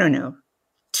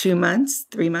 2 months,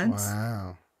 3 months.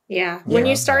 Wow. Yeah. When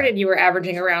you started, you were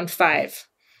averaging around 5,000.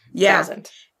 Yeah.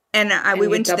 And we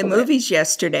went to the movies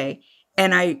yesterday.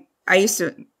 And I used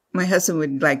to, my husband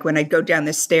would when I'd go down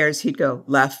the stairs, he'd go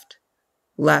left,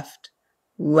 left,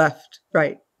 left,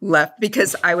 right, left,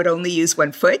 because I would only use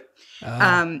one foot.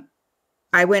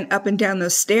 I went up and down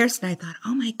those stairs and I thought,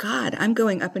 oh my God, I'm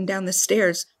going up and down the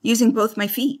stairs using both my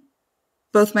feet,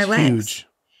 both my legs. Huge.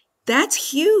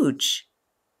 That's huge.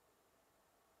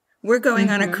 We're going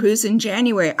on a cruise in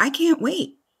January. I can't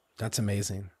wait. That's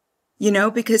amazing.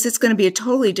 Because it's going to be a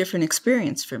totally different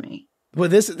experience for me. Well,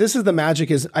 this is the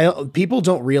magic is people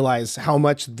don't realize how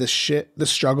much the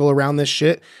struggle around this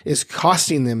shit is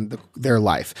costing them their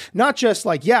life. Not just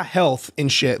health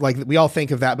and shit. Like we all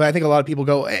think of that, but I think a lot of people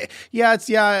go, I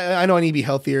know I need to be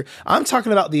healthier. I'm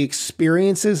talking about the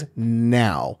experiences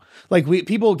now.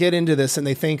 People get into this and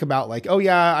they think about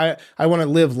I want to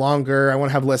live longer. I want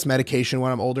to have less medication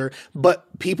when I'm older.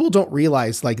 But people don't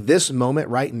realize this moment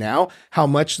right now, how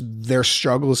much their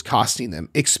struggle is costing them.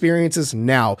 Experiences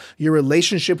now. Your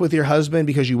relationship with your husband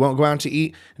because you won't go out to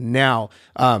eat now.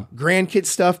 Grandkid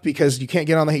stuff because you can't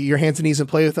get on your hands and knees and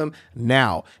play with them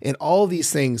now. And all of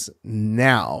these things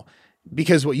now.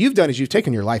 Because what you've done is you've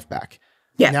taken your life back.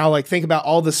 Yeah. Now think about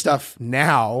all the stuff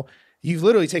now. You've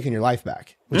literally taken your life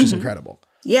back, which is incredible.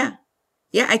 Yeah.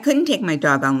 Yeah, I couldn't take my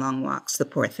dog on long walks, the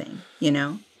poor thing,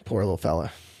 Poor little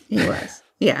fella. He was.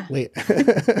 Yeah. Wait.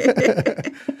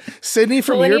 Sydney,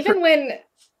 from your...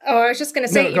 I was just going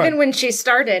to say, even when she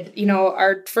started,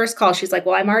 our first call, she's like,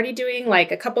 well, I'm already doing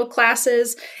a couple of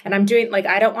classes and I'm doing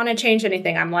I don't want to change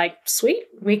anything. I'm like, sweet,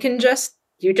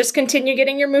 you just continue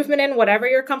getting your movement in, whatever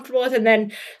you're comfortable with. And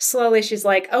then slowly she's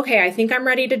like, okay, I think I'm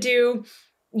ready to do,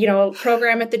 a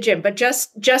program at the gym, but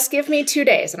just give me 2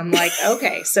 days. And I'm like,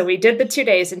 okay. So we did the 2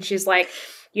 days and she's like,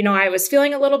 I was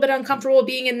feeling a little bit uncomfortable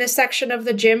being in this section of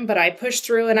the gym, but I pushed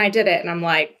through and I did it. And I'm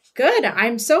like, Good.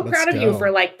 I'm so proud of you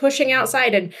for like pushing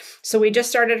outside. And so we just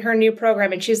started her new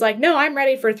program and she's like, no, I'm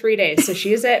ready for 3 days. So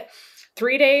she's at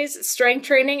 3 days strength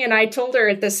training. And I told her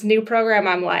at this new program,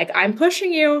 I'm like, I'm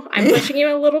pushing you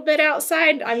a little bit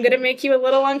outside. I'm going to make you a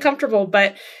little uncomfortable,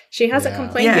 but she hasn't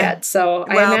complained yet. So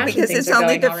I imagine because things it's are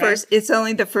only going it's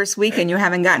only the first week and you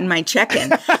haven't gotten my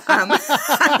check-in.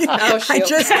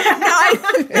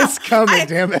 It's coming,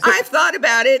 damn it. I've thought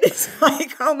about it. It's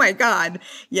like, oh my God.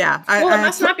 Yeah. Well, it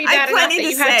must not be bad enough that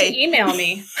you had to email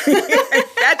me.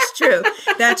 That's true.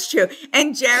 That's true.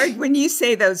 And Jared, when you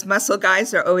say those muscle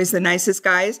guys are always the nicest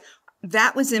guys,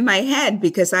 that was in my head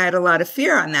because I had a lot of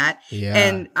fear on that. Yeah.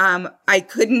 And I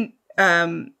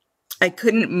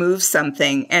couldn't move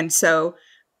something. And so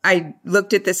I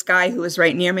looked at this guy who was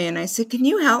right near me and I said, can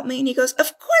you help me? And he goes,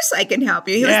 of course I can help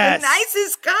you. He was the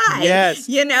nicest guy,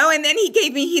 and then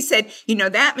he said,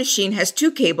 that machine has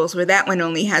 2 cables where that one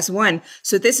only has 1.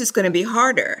 So this is going to be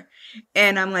harder.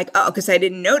 And I'm like, oh, because I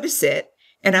didn't notice it.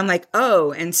 And I'm like,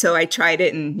 oh, and so I tried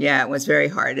it and it was very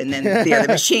hard. And then the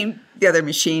other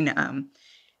machine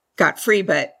got free,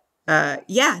 but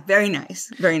very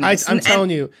nice. Very nice. I'm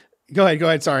telling you. Go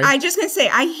ahead. Sorry. I just going to say,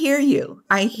 I hear you.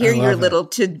 I hear your little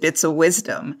tidbits of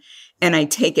wisdom and I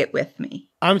take it with me.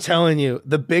 I'm telling you,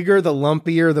 the bigger, the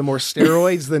lumpier, the more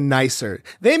steroids, the nicer.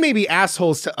 They may be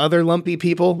assholes to other lumpy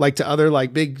people, like to other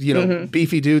like big,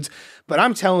 beefy dudes. But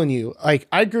I'm telling you, like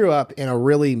I grew up in a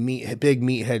really big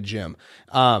meathead gym.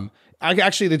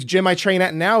 The gym I train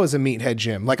at now is a meathead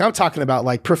gym. Like I'm talking about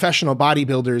like professional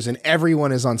bodybuilders and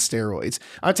everyone is on steroids.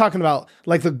 I'm talking about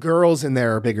like the girls in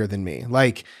there are bigger than me.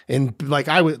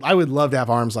 I would love to have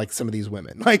arms like some of these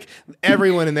women. Like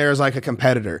everyone in there is like a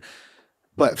competitor.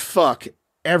 But fuck,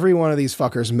 every one of these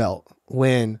fuckers melt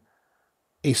when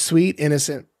a sweet,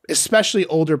 innocent, especially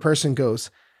older person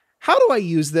goes, how do I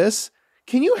use this?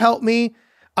 Can you help me?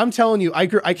 I'm telling you,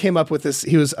 I came up with this.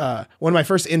 He was one of my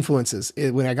first influences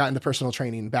when I got into personal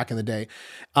training back in the day.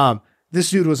 This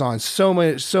dude was on so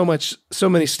many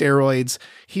steroids.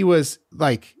 He was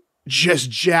like just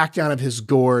jacked out of his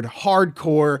gourd,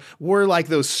 hardcore, wore like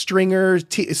those stringer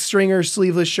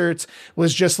sleeveless shirts,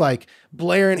 was just like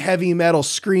blaring heavy metal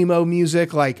screamo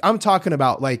music. Like I'm talking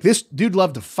about like this dude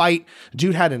loved to fight.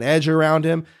 Dude had an edge around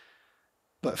him.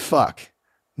 But fuck,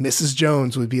 Mrs.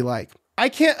 Jones would be like, I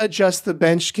can't adjust the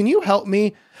bench. Can you help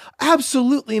me?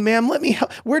 Absolutely, ma'am. Let me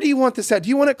help. Where do you want this at? Do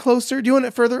you want it closer? Do you want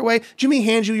it further away? Jimmy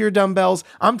hand you your dumbbells.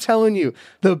 I'm telling you,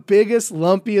 the biggest,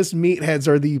 lumpiest meatheads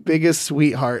are the biggest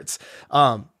sweethearts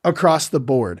across the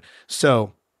board.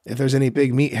 So if there's any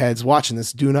big meatheads watching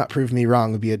this, do not prove me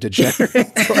wrong. Would be a degenerate.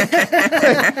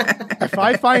 If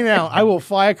I find out, I will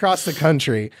fly across the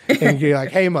country and be like,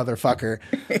 hey, motherfucker.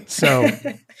 So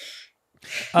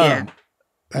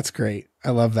that's great. I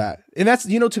love that. And that's,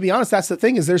 to be honest, that's the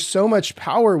thing is there's so much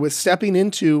power with stepping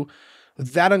into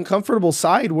that uncomfortable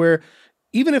side where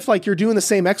even if like you're doing the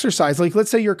same exercise, like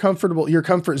let's say your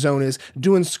comfort zone is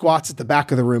doing squats at the back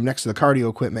of the room next to the cardio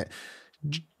equipment,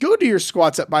 go do your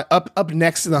squats up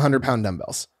next to the 100-pound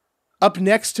dumbbells, up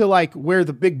next to like where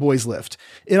the big boys lift.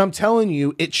 And I'm telling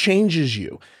you, it changes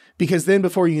you because then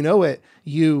before you know it,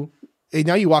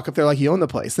 now you walk up there like you own the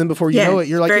place. Then before you know it,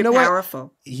 you're like, you know powerful.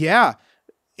 What? Yeah.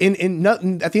 At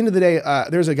the end of the day,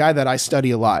 there's a guy that I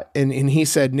study a lot, and he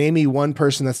said, name me one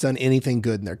person that's done anything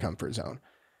good in their comfort zone.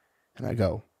 And I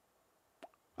go,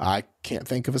 I can't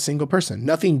think of a single person.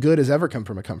 Nothing good has ever come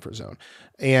from a comfort zone.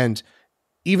 And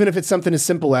even if it's something as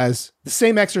simple as the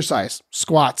same exercise,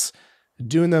 squats,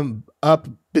 doing them up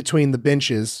between the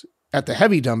benches at the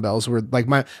heavy dumbbells where like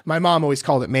my mom always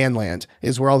called it Manland,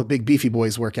 is where all the big beefy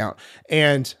boys work out.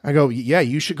 And I go, yeah,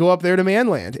 you should go up there to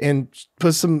Manland and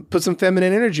put some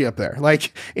feminine energy up there,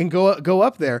 like, and go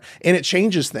up there. And it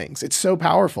changes things. It's so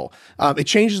powerful. It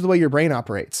changes the way your brain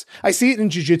operates. I see it in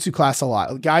jiu-jitsu class a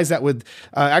lot. Guys that would,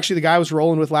 actually the guy I was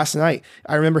rolling with last night,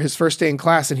 I remember his first day in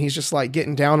class and he's just like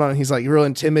getting down on it. He's like real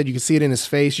timid. You could see it in his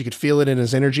face. You could feel it in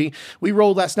his energy. We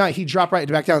rolled last night. He dropped right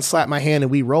back down, slapped my hand,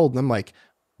 and we rolled. And I'm like,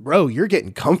 bro, you're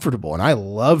getting comfortable and I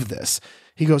love this.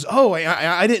 He goes, oh,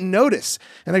 I didn't notice.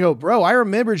 And I go, bro, I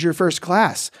remembered your first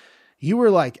class. You were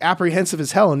like apprehensive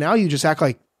as hell. And now you just act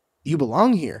like you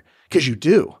belong here because you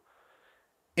do.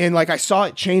 And like I saw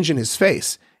it change in his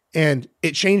face, and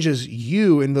it changes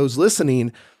you and those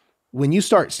listening. When you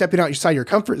start stepping outside your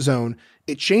comfort zone,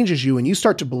 it changes you and you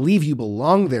start to believe you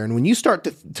belong there. And when you start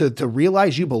to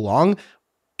realize you belong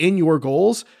in your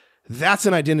goals, that's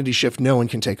an identity shift no one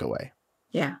can take away.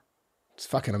 Yeah. It's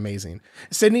fucking amazing.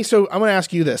 Sydney, so I'm going to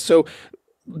ask you this. So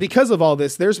because of all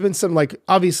this, there's been some, like,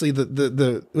 obviously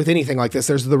the with anything like this,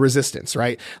 there's the resistance,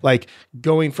 right? Like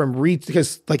going from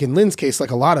because like in Lynn's case,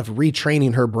 like a lot of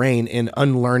retraining her brain and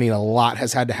unlearning a lot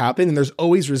has had to happen. And there's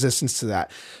always resistance to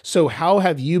that. So how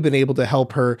have you been able to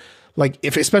help her? Like,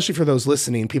 if, especially for those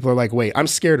listening, people are like, wait, I'm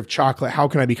scared of chocolate. How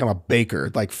can I become a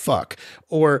baker? Like, fuck.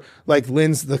 Or like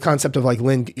the concept of like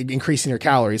Lynn increasing her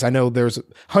calories. I know there's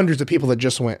hundreds of people that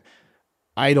just went,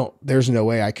 there's no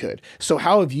way I could. So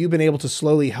how have you been able to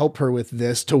slowly help her with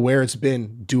this to where it's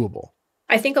been doable?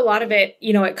 I think a lot of it,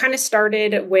 it kind of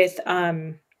started with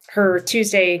her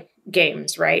Tuesday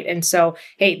games, right? And so,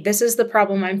 hey, this is the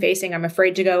problem I'm facing. I'm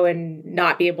afraid to go and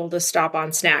not be able to stop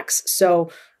on snacks.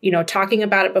 So, talking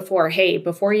about it before, hey,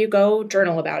 before you go,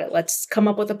 journal about it. Let's come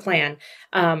up with a plan.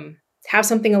 Have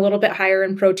something a little bit higher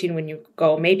in protein when you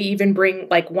go. Maybe even bring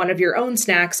like one of your own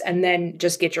snacks and then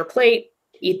just get your plate,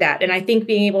 eat that. And I think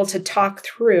being able to talk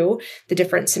through the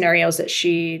different scenarios that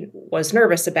she was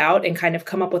nervous about and kind of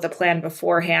come up with a plan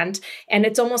beforehand. And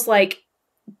it's almost like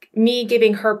me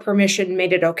giving her permission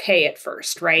made it okay at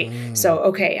first, right? So,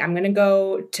 okay, I'm going to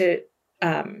go to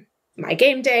my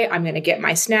game day. I'm going to get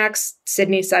my snacks.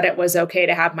 Sydney said it was okay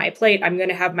to have my plate. I'm going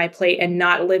to have my plate and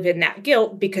not live in that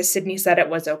guilt because Sydney said it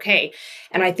was okay.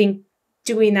 And I think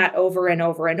doing that over and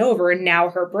over and over, and now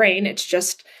her brain, it's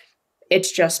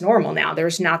just normal now.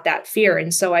 There's not that fear.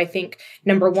 And so I think,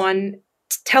 number one,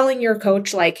 telling your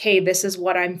coach, like, hey, this is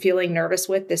what I'm feeling nervous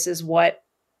with. This is what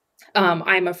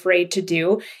I'm afraid to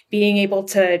do. Being able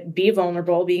to be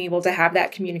vulnerable, being able to have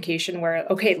that communication where,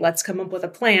 okay, let's come up with a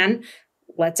plan.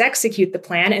 Let's execute the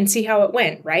plan and see how it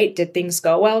went, right? Did things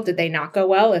go well? Did they not go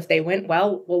well? If they went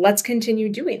well, let's continue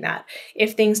doing that.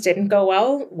 If things didn't go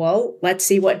well, let's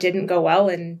see what didn't go well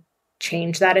and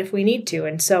change that if we need to.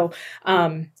 And so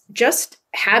just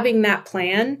having that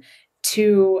plan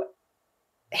to,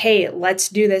 hey, let's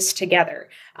do this together.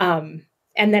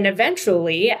 And then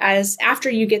eventually, after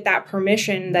you get that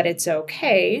permission that it's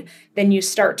okay, then you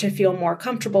start to feel more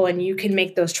comfortable and you can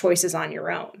make those choices on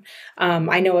your own.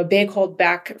 I know a big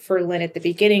holdback for Lynn at the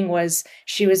beginning was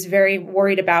she was very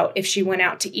worried about if she went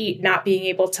out to eat, not being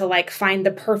able to like find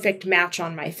the perfect match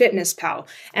on MyFitnessPal.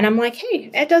 And I'm like,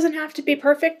 hey, it doesn't have to be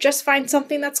perfect. Just find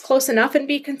something that's close enough and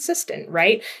be consistent,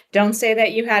 right? Don't say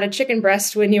that you had a chicken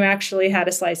breast when you actually had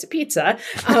a slice of pizza.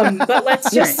 But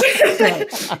let's just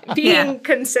being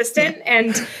consistent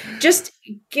and just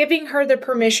giving her the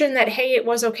permission that, hey, it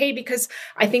was okay. Because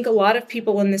I think a lot of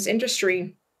people in this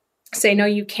industry say, no,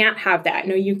 you can't have that.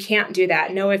 No, you can't do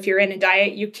that. No, if you're in a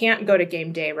diet, you can't go to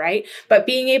game day, right? But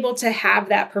being able to have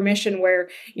that permission where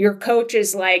your coach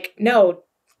is like, no,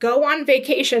 go on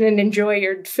vacation and enjoy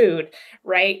your food,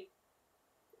 right?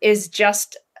 Is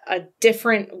just a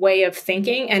different way of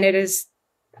thinking. And it is,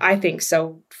 I think,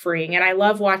 so freeing. And I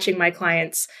love watching my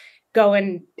clients go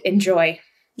and enjoy.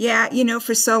 Yeah,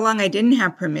 for so long I didn't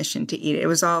have permission to eat it. It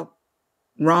was all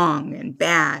wrong and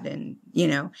bad. And,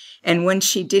 and when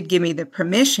she did give me the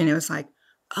permission, it was like,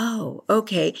 oh,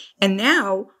 okay. And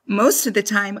now most of the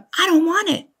time I don't want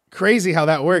it. Crazy how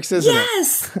that works, isn't it?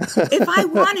 Yes. If I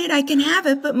want it, I can have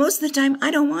it. But most of the time I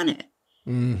don't want it.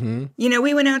 Mm-hmm.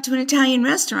 We went out to an Italian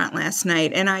restaurant last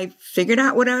night and I figured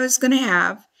out what I was going to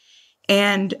have.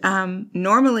 And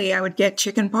normally I would get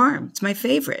chicken parm. It's my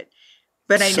favorite.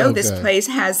 But I know this place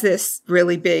has this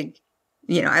really big,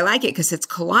 I like it because it's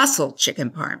colossal chicken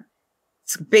parm.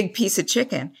 It's a big piece of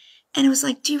chicken. And it was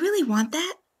like, do you really want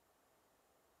that?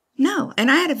 No. And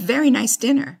I had a very nice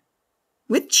dinner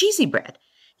with cheesy bread.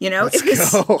 Let's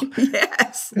go.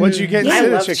 Yes. What'd you get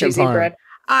instead of chicken parm? Bread.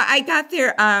 I got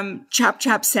their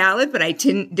chop salad, but I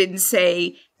didn't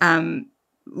say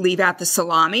leave out the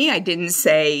salami. I didn't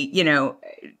say,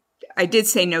 I did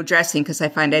say no dressing because I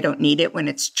find I don't need it when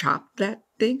it's chopped, that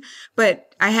thing.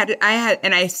 But I had,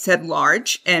 and I said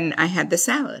large, and I had the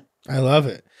salad. I love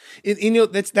it.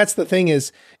 That's the thing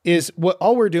is what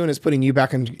all we're doing is putting you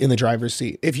back in the driver's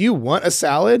seat. If you want a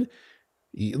salad,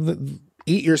 eat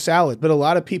your salad. But a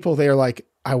lot of people, they are like,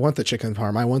 I want the chicken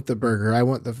parm. I want the burger. I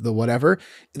want the whatever.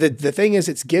 The thing is,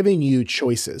 it's giving you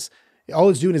choices. All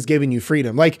it's doing is giving you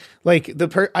freedom. I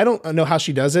don't know how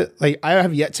she does it. Like, I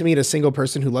have yet to meet a single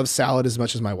person who loves salad as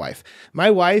much as my wife. My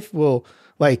wife will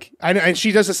and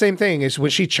she does the same thing. Is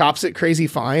when she chops it crazy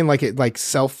fine, like it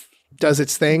self does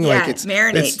its thing. Yeah, like it's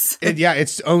marinates.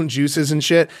 Its own juices and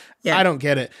shit. Yeah. I don't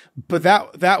get it. But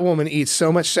that woman eats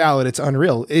so much salad. It's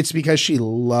unreal. It's because she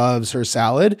loves her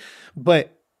salad.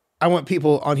 But I want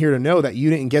people on here to know that you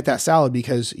didn't get that salad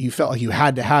because you felt like you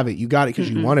had to have it. You got it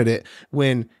because you wanted it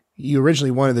when you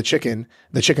originally wanted the chicken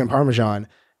Parmesan,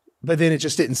 but then it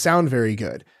just didn't sound very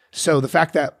good. So the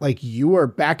fact that like you are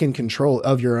back in control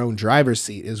of your own driver's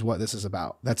seat is what this is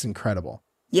about. That's incredible.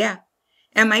 Yeah.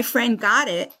 And my friend got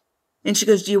it and she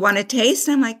goes, do you want to taste?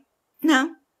 And I'm like,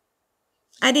 no,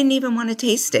 I didn't even want to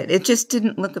taste it. It just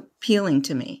didn't look appealing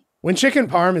to me. When chicken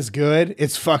parm is good,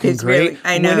 it's fucking great. Really,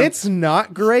 I know. When it's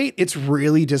not great, it's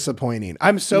really disappointing.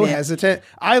 I'm so hesitant.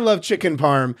 I love chicken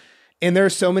parm, and there are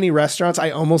so many restaurants.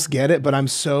 I almost get it, but I'm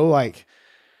so like,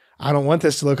 I don't want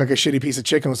this to look like a shitty piece of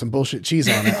chicken with some bullshit cheese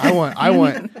on it.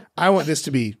 I want this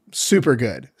to be super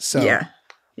good. So yeah,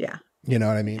 you know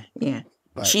what I mean? Yeah,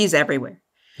 but, cheese everywhere.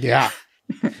 Yeah.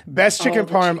 Best chicken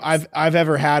parm I've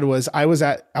ever had was I was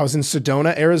in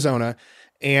Sedona, Arizona.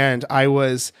 And I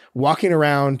was walking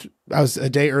around, I was a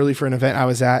day early for an event I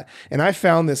was at, and I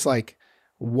found this like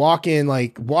walk-in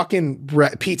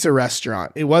pizza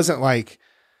restaurant. It wasn't like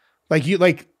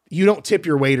you don't tip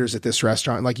your waiters at this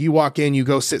restaurant. Like you walk in, you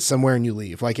go sit somewhere and you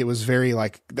leave. Like it was very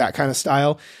like that kind of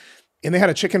style. And they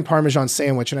had a chicken Parmesan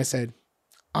sandwich. And I said,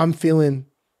 I'm feeling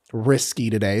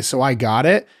risky today. So I got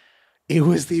it. It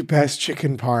was the best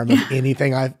chicken parm of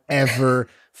anything I've ever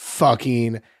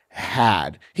fucking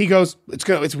had. He goes,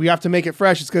 we have to make it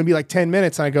fresh. It's going to be like 10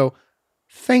 minutes. And I go,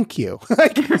 thank you.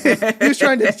 Like he was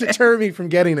trying to deter me from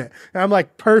getting it. And I'm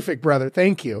like, perfect, brother.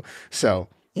 Thank you. So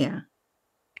yeah.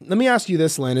 Let me ask you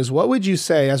this, Lynn, is what would you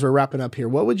say as we're wrapping up here?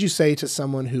 What would you say to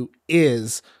someone who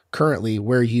is currently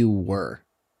where you were?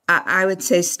 I would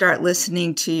say start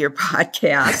listening to your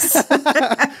podcasts.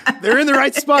 They're in the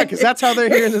right spot because that's how they're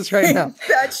hearing this right now.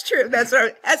 That's true. That's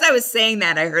right. As I was saying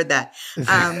that, I heard that.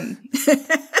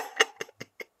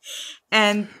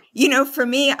 And, you know, for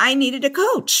me, I needed a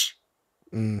coach.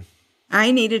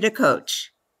 I needed a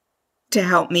coach to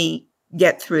help me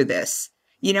get through this.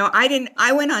 You know,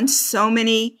 I went on so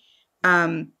many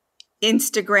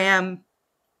Instagram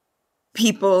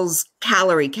people's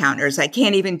calorie counters. I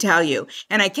can't even tell you.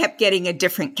 And I kept getting a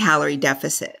different calorie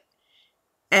deficit.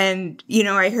 And, you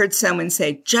know, I heard someone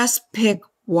say, just pick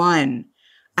one.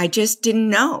 I just didn't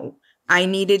know. I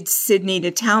needed Sydney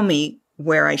to tell me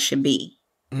where I should be.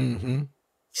 Mm-hmm.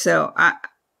 So, I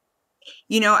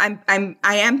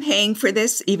am paying for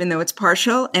this, even though it's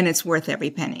partial, and it's worth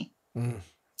every penny.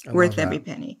 Worth every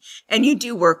penny. And you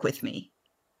do work with me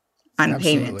on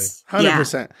payments.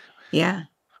 100%. Yeah.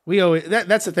 We always,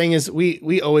 that's the thing is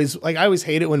we always, like, I always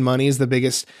hate it when money is the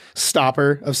biggest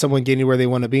stopper of someone getting where they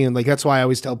want to be. And like, that's why I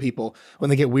always tell people when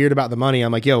they get weird about the money,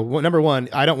 I'm like, yo, number one,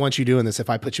 I don't want you doing this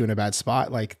if I put you in a bad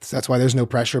spot. Like, that's why there's no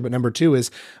pressure. But number two is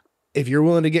if you're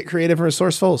willing to get creative and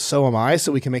resourceful, so am I.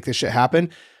 So we can make this shit happen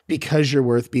because you're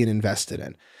worth being invested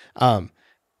in.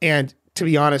 And to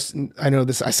be honest, I know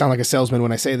this, I sound like a salesman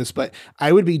when I say this, but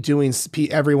I would be doing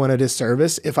everyone a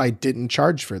disservice if I didn't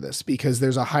charge for this, because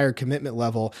there's a higher commitment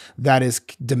level that is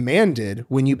demanded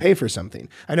when you pay for something.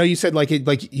 I know you said like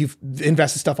you've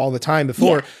invested stuff all the time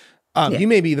before. Yeah. You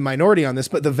may be the minority on this,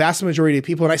 but the vast majority of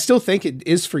people, and I still think it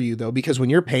is for you though, because when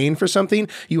you're paying for something,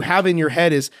 you have in your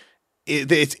head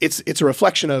it's a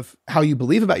reflection of how you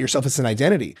believe about yourself. It's an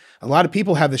identity. A lot of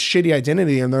people have this shitty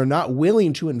identity and they're not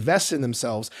willing to invest in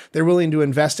themselves. They're willing to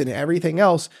invest in everything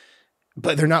else,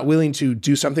 but they're not willing to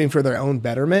do something for their own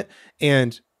betterment.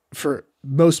 And for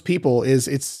most people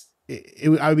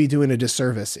I would be doing a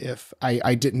disservice if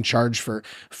I didn't charge for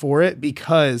it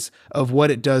because of what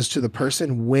it does to the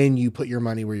person when you put your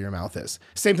money where your mouth is.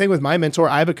 Same thing with my mentor.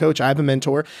 I have a coach, I have a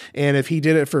mentor. And if he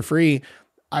did it for free,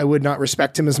 I would not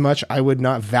respect him as much. I would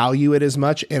not value it as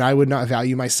much. And I would not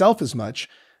value myself as much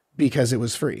because it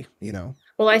was free, you know?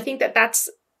 Well, I think that's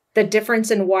the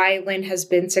difference in why Lynn has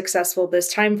been successful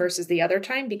this time versus the other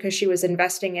time, because she was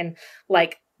investing in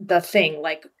like the thing,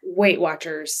 like Weight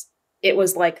Watchers. It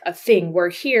was like a thing, where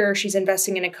here she's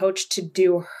investing in a coach to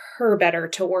do her better,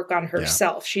 to work on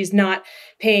herself. Yeah. She's not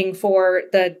paying for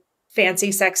the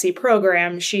fancy, sexy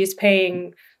program. She's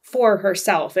paying for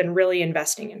herself and really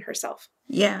investing in herself.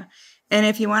 Yeah. And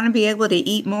if you want to be able to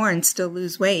eat more and still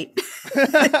lose weight.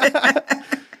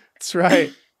 That's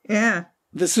right. Yeah.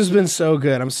 This has been so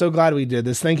good. I'm so glad we did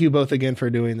this. Thank you both again for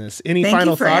doing this. Any Thank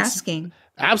final you for thoughts? Asking.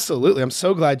 Absolutely. I'm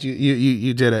so glad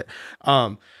you did it.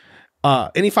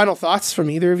 Any final thoughts from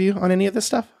either of you on any of this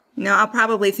stuff? No, I'll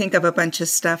probably think of a bunch of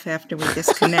stuff after we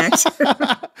disconnect.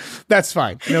 That's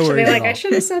fine. No worries. Be like, I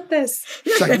should have said this.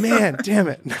 It's like, man, damn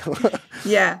it.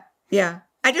 Yeah.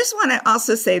 I just want to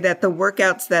also say that the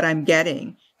workouts that I'm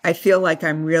getting, I feel like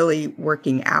I'm really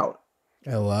working out.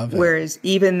 I love it. Whereas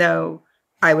even though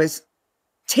I was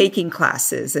taking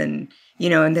classes and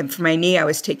then for my knee, I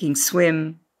was taking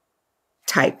swim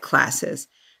type classes.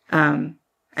 I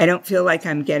don't feel like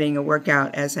I'm getting a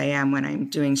workout as I am when I'm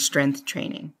doing strength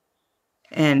training.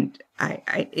 And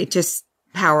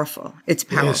powerful. It's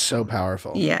powerful. It is so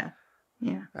powerful. Yeah.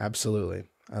 Yeah. Absolutely.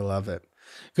 I love it.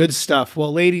 Good stuff.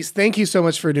 Well, ladies, thank you so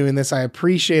much for doing this. I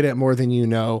appreciate it more than you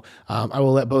know. I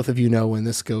will let both of you know when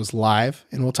this goes live,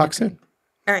 and we'll talk soon.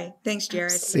 All right. Thanks,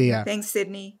 Jared. See ya. Thanks,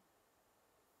 Sydney.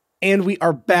 And we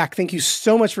are back. Thank you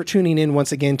so much for tuning in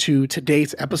once again to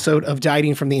today's episode of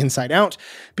Dieting from the Inside Out,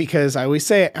 because I always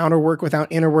say outer work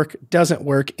without inner work doesn't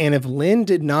work. And if Lynn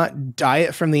did not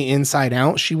diet from the inside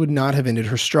out, she would not have ended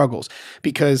her struggles,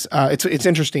 because it's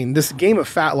interesting. This game of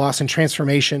fat loss and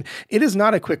transformation, it is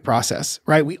not a quick process,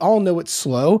 right? We all know it's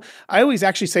slow. I always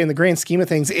actually say in the grand scheme of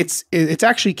things, it's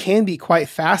actually can be quite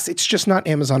fast. It's just not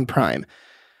Amazon Prime.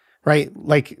 Right?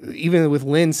 Like even with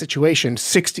Lynn's situation,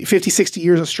 50, 60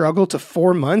 years of struggle to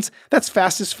 4 months, that's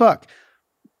fast as fuck.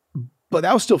 But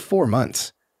that was still 4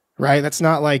 months, right? That's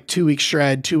not like 2 week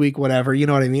shred, 2 week, whatever, you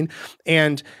know what I mean?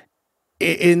 And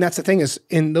that's the thing is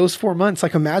in those 4 months,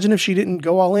 like imagine if she didn't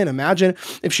go all in, imagine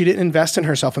if she didn't invest in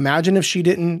herself, imagine if she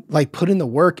didn't like put in the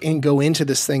work and go into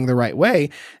this thing the right way,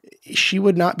 she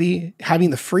would not be having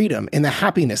the freedom and the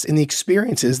happiness and the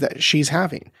experiences that she's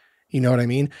having. You know what I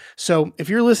mean? So if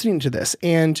you're listening to this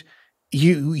and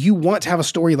you want to have a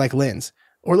story like Lynn's,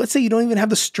 or let's say you don't even have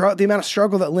the amount of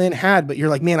struggle that Lynn had, but you're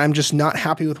like, man, I'm just not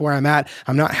happy with where I'm at.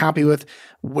 I'm not happy with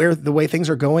the way things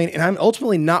are going. And I'm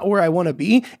ultimately not where I want to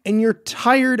be. And you're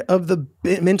tired of the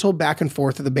mental back and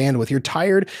forth of the bandwidth. You're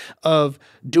tired of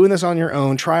doing this on your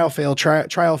own, trial,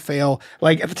 fail.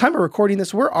 Like at the time of recording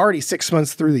this, we're already 6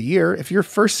 months through the year. If your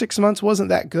first 6 months wasn't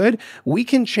that good, we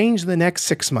can change the next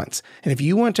 6 months. And if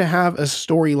you want to have a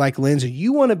story like Lynn's,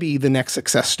 you want to be the next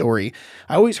success story.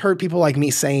 I always heard people like me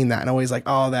saying that and always like,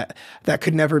 oh, that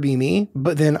could never be me.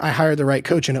 But then I hired the right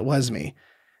coach and it was me.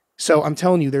 So I'm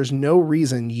telling you, there's no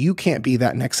reason you can't be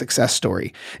that next success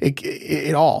story.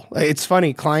 It all. It's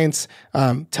funny. Clients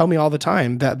tell me all the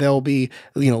time that they'll be,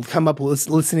 come up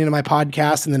listening to my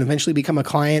podcast and then eventually become a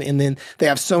client. And then they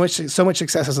have so much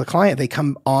success as a client. They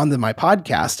come on to my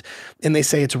podcast and they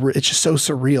say it's just so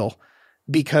surreal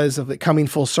because of it coming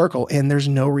full circle. And there's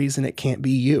no reason it can't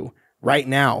be you right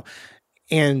now.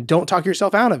 And don't talk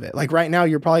yourself out of it. Like right now,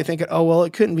 you're probably thinking, oh, well,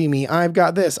 it couldn't be me. I've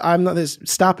got this. I'm not this.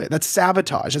 Stop it. That's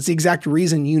sabotage. That's the exact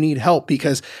reason you need help,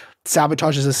 because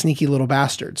sabotage is a sneaky little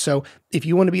bastard. So if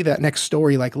you want to be that next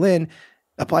story like Lynn,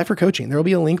 apply for coaching. There will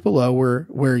be a link below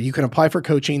where you can apply for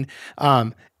coaching.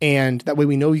 And that way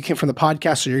we know you came from the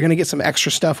podcast. So you're going to get some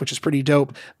extra stuff, which is pretty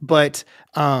dope. But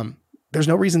there's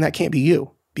no reason that can't be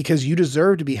you. Because you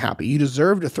deserve to be happy, you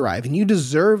deserve to thrive, and you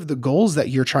deserve the goals that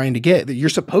you're trying to get, that you're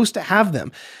supposed to have them.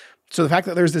 So the fact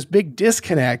that there's this big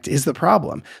disconnect is the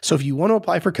problem. So if you want to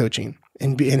apply for coaching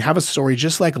and have a story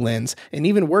just like Lynn's, and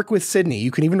even work with Sydney,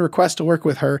 you can even request to work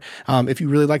with her. If you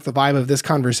really like the vibe of this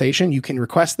conversation, you can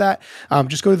request that.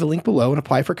 Just go to the link below and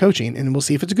apply for coaching, and we'll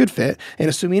see if it's a good fit. And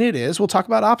assuming it is, we'll talk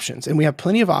about options. And we have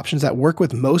plenty of options that work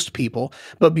with most people.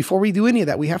 But before we do any of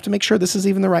that, we have to make sure this is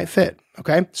even the right fit.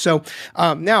 Okay. So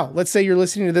now let's say you're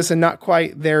listening to this and not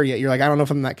quite there yet. You're like, I don't know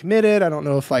if I'm that committed. I don't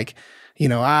know if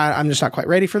I'm just not quite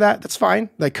ready for that. That's fine.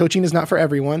 Like coaching is not for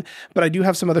everyone, but I do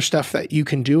have some other stuff that you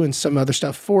can do and some other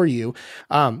stuff for you.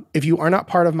 If you are not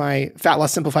part of my Fat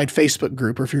Loss Simplified Facebook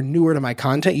group, or if you're newer to my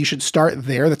content, you should start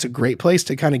there. That's a great place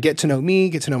to kind of get to know me,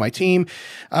 get to know my team,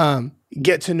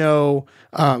 get to know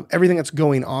everything that's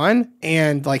going on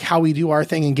and like how we do our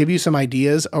thing, and give you some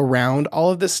ideas around all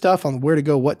of this stuff on where to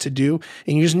go, what to do.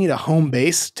 And you just need a home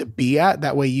base to be at.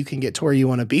 That way you can get to where you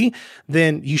want to be.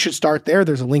 Then you should start there.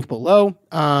 There's a link below.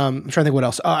 I'm trying to think what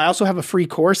else. I also have a free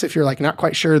course if you're like not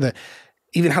quite sure that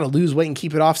even how to lose weight and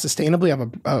keep it off sustainably.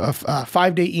 I have a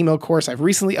 5-day email course. I've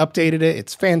recently updated it.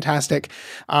 It's fantastic.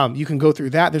 You can go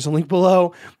through that. There's a link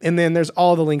below. And then there's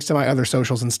all the links to my other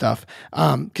socials and stuff.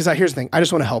 Because here's the thing. I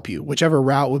just want to help you. Whichever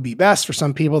route would be best. For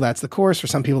some people, that's the course. For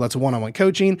some people, that's one-on-one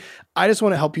coaching. I just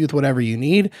want to help you with whatever you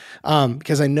need,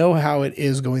 because I know how it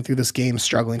is going through this game,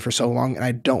 struggling for so long. And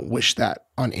I don't wish that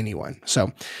on anyone.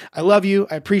 So I love you.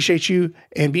 I appreciate you.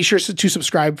 And be sure to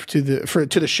subscribe to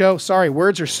the show. Sorry,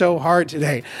 words are so hard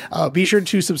today. Be sure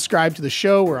to subscribe to the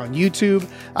show. We're on YouTube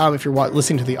if you're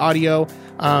listening to the audio.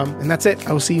 And that's it.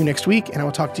 I will see you next week, and I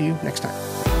will talk to you next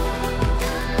time.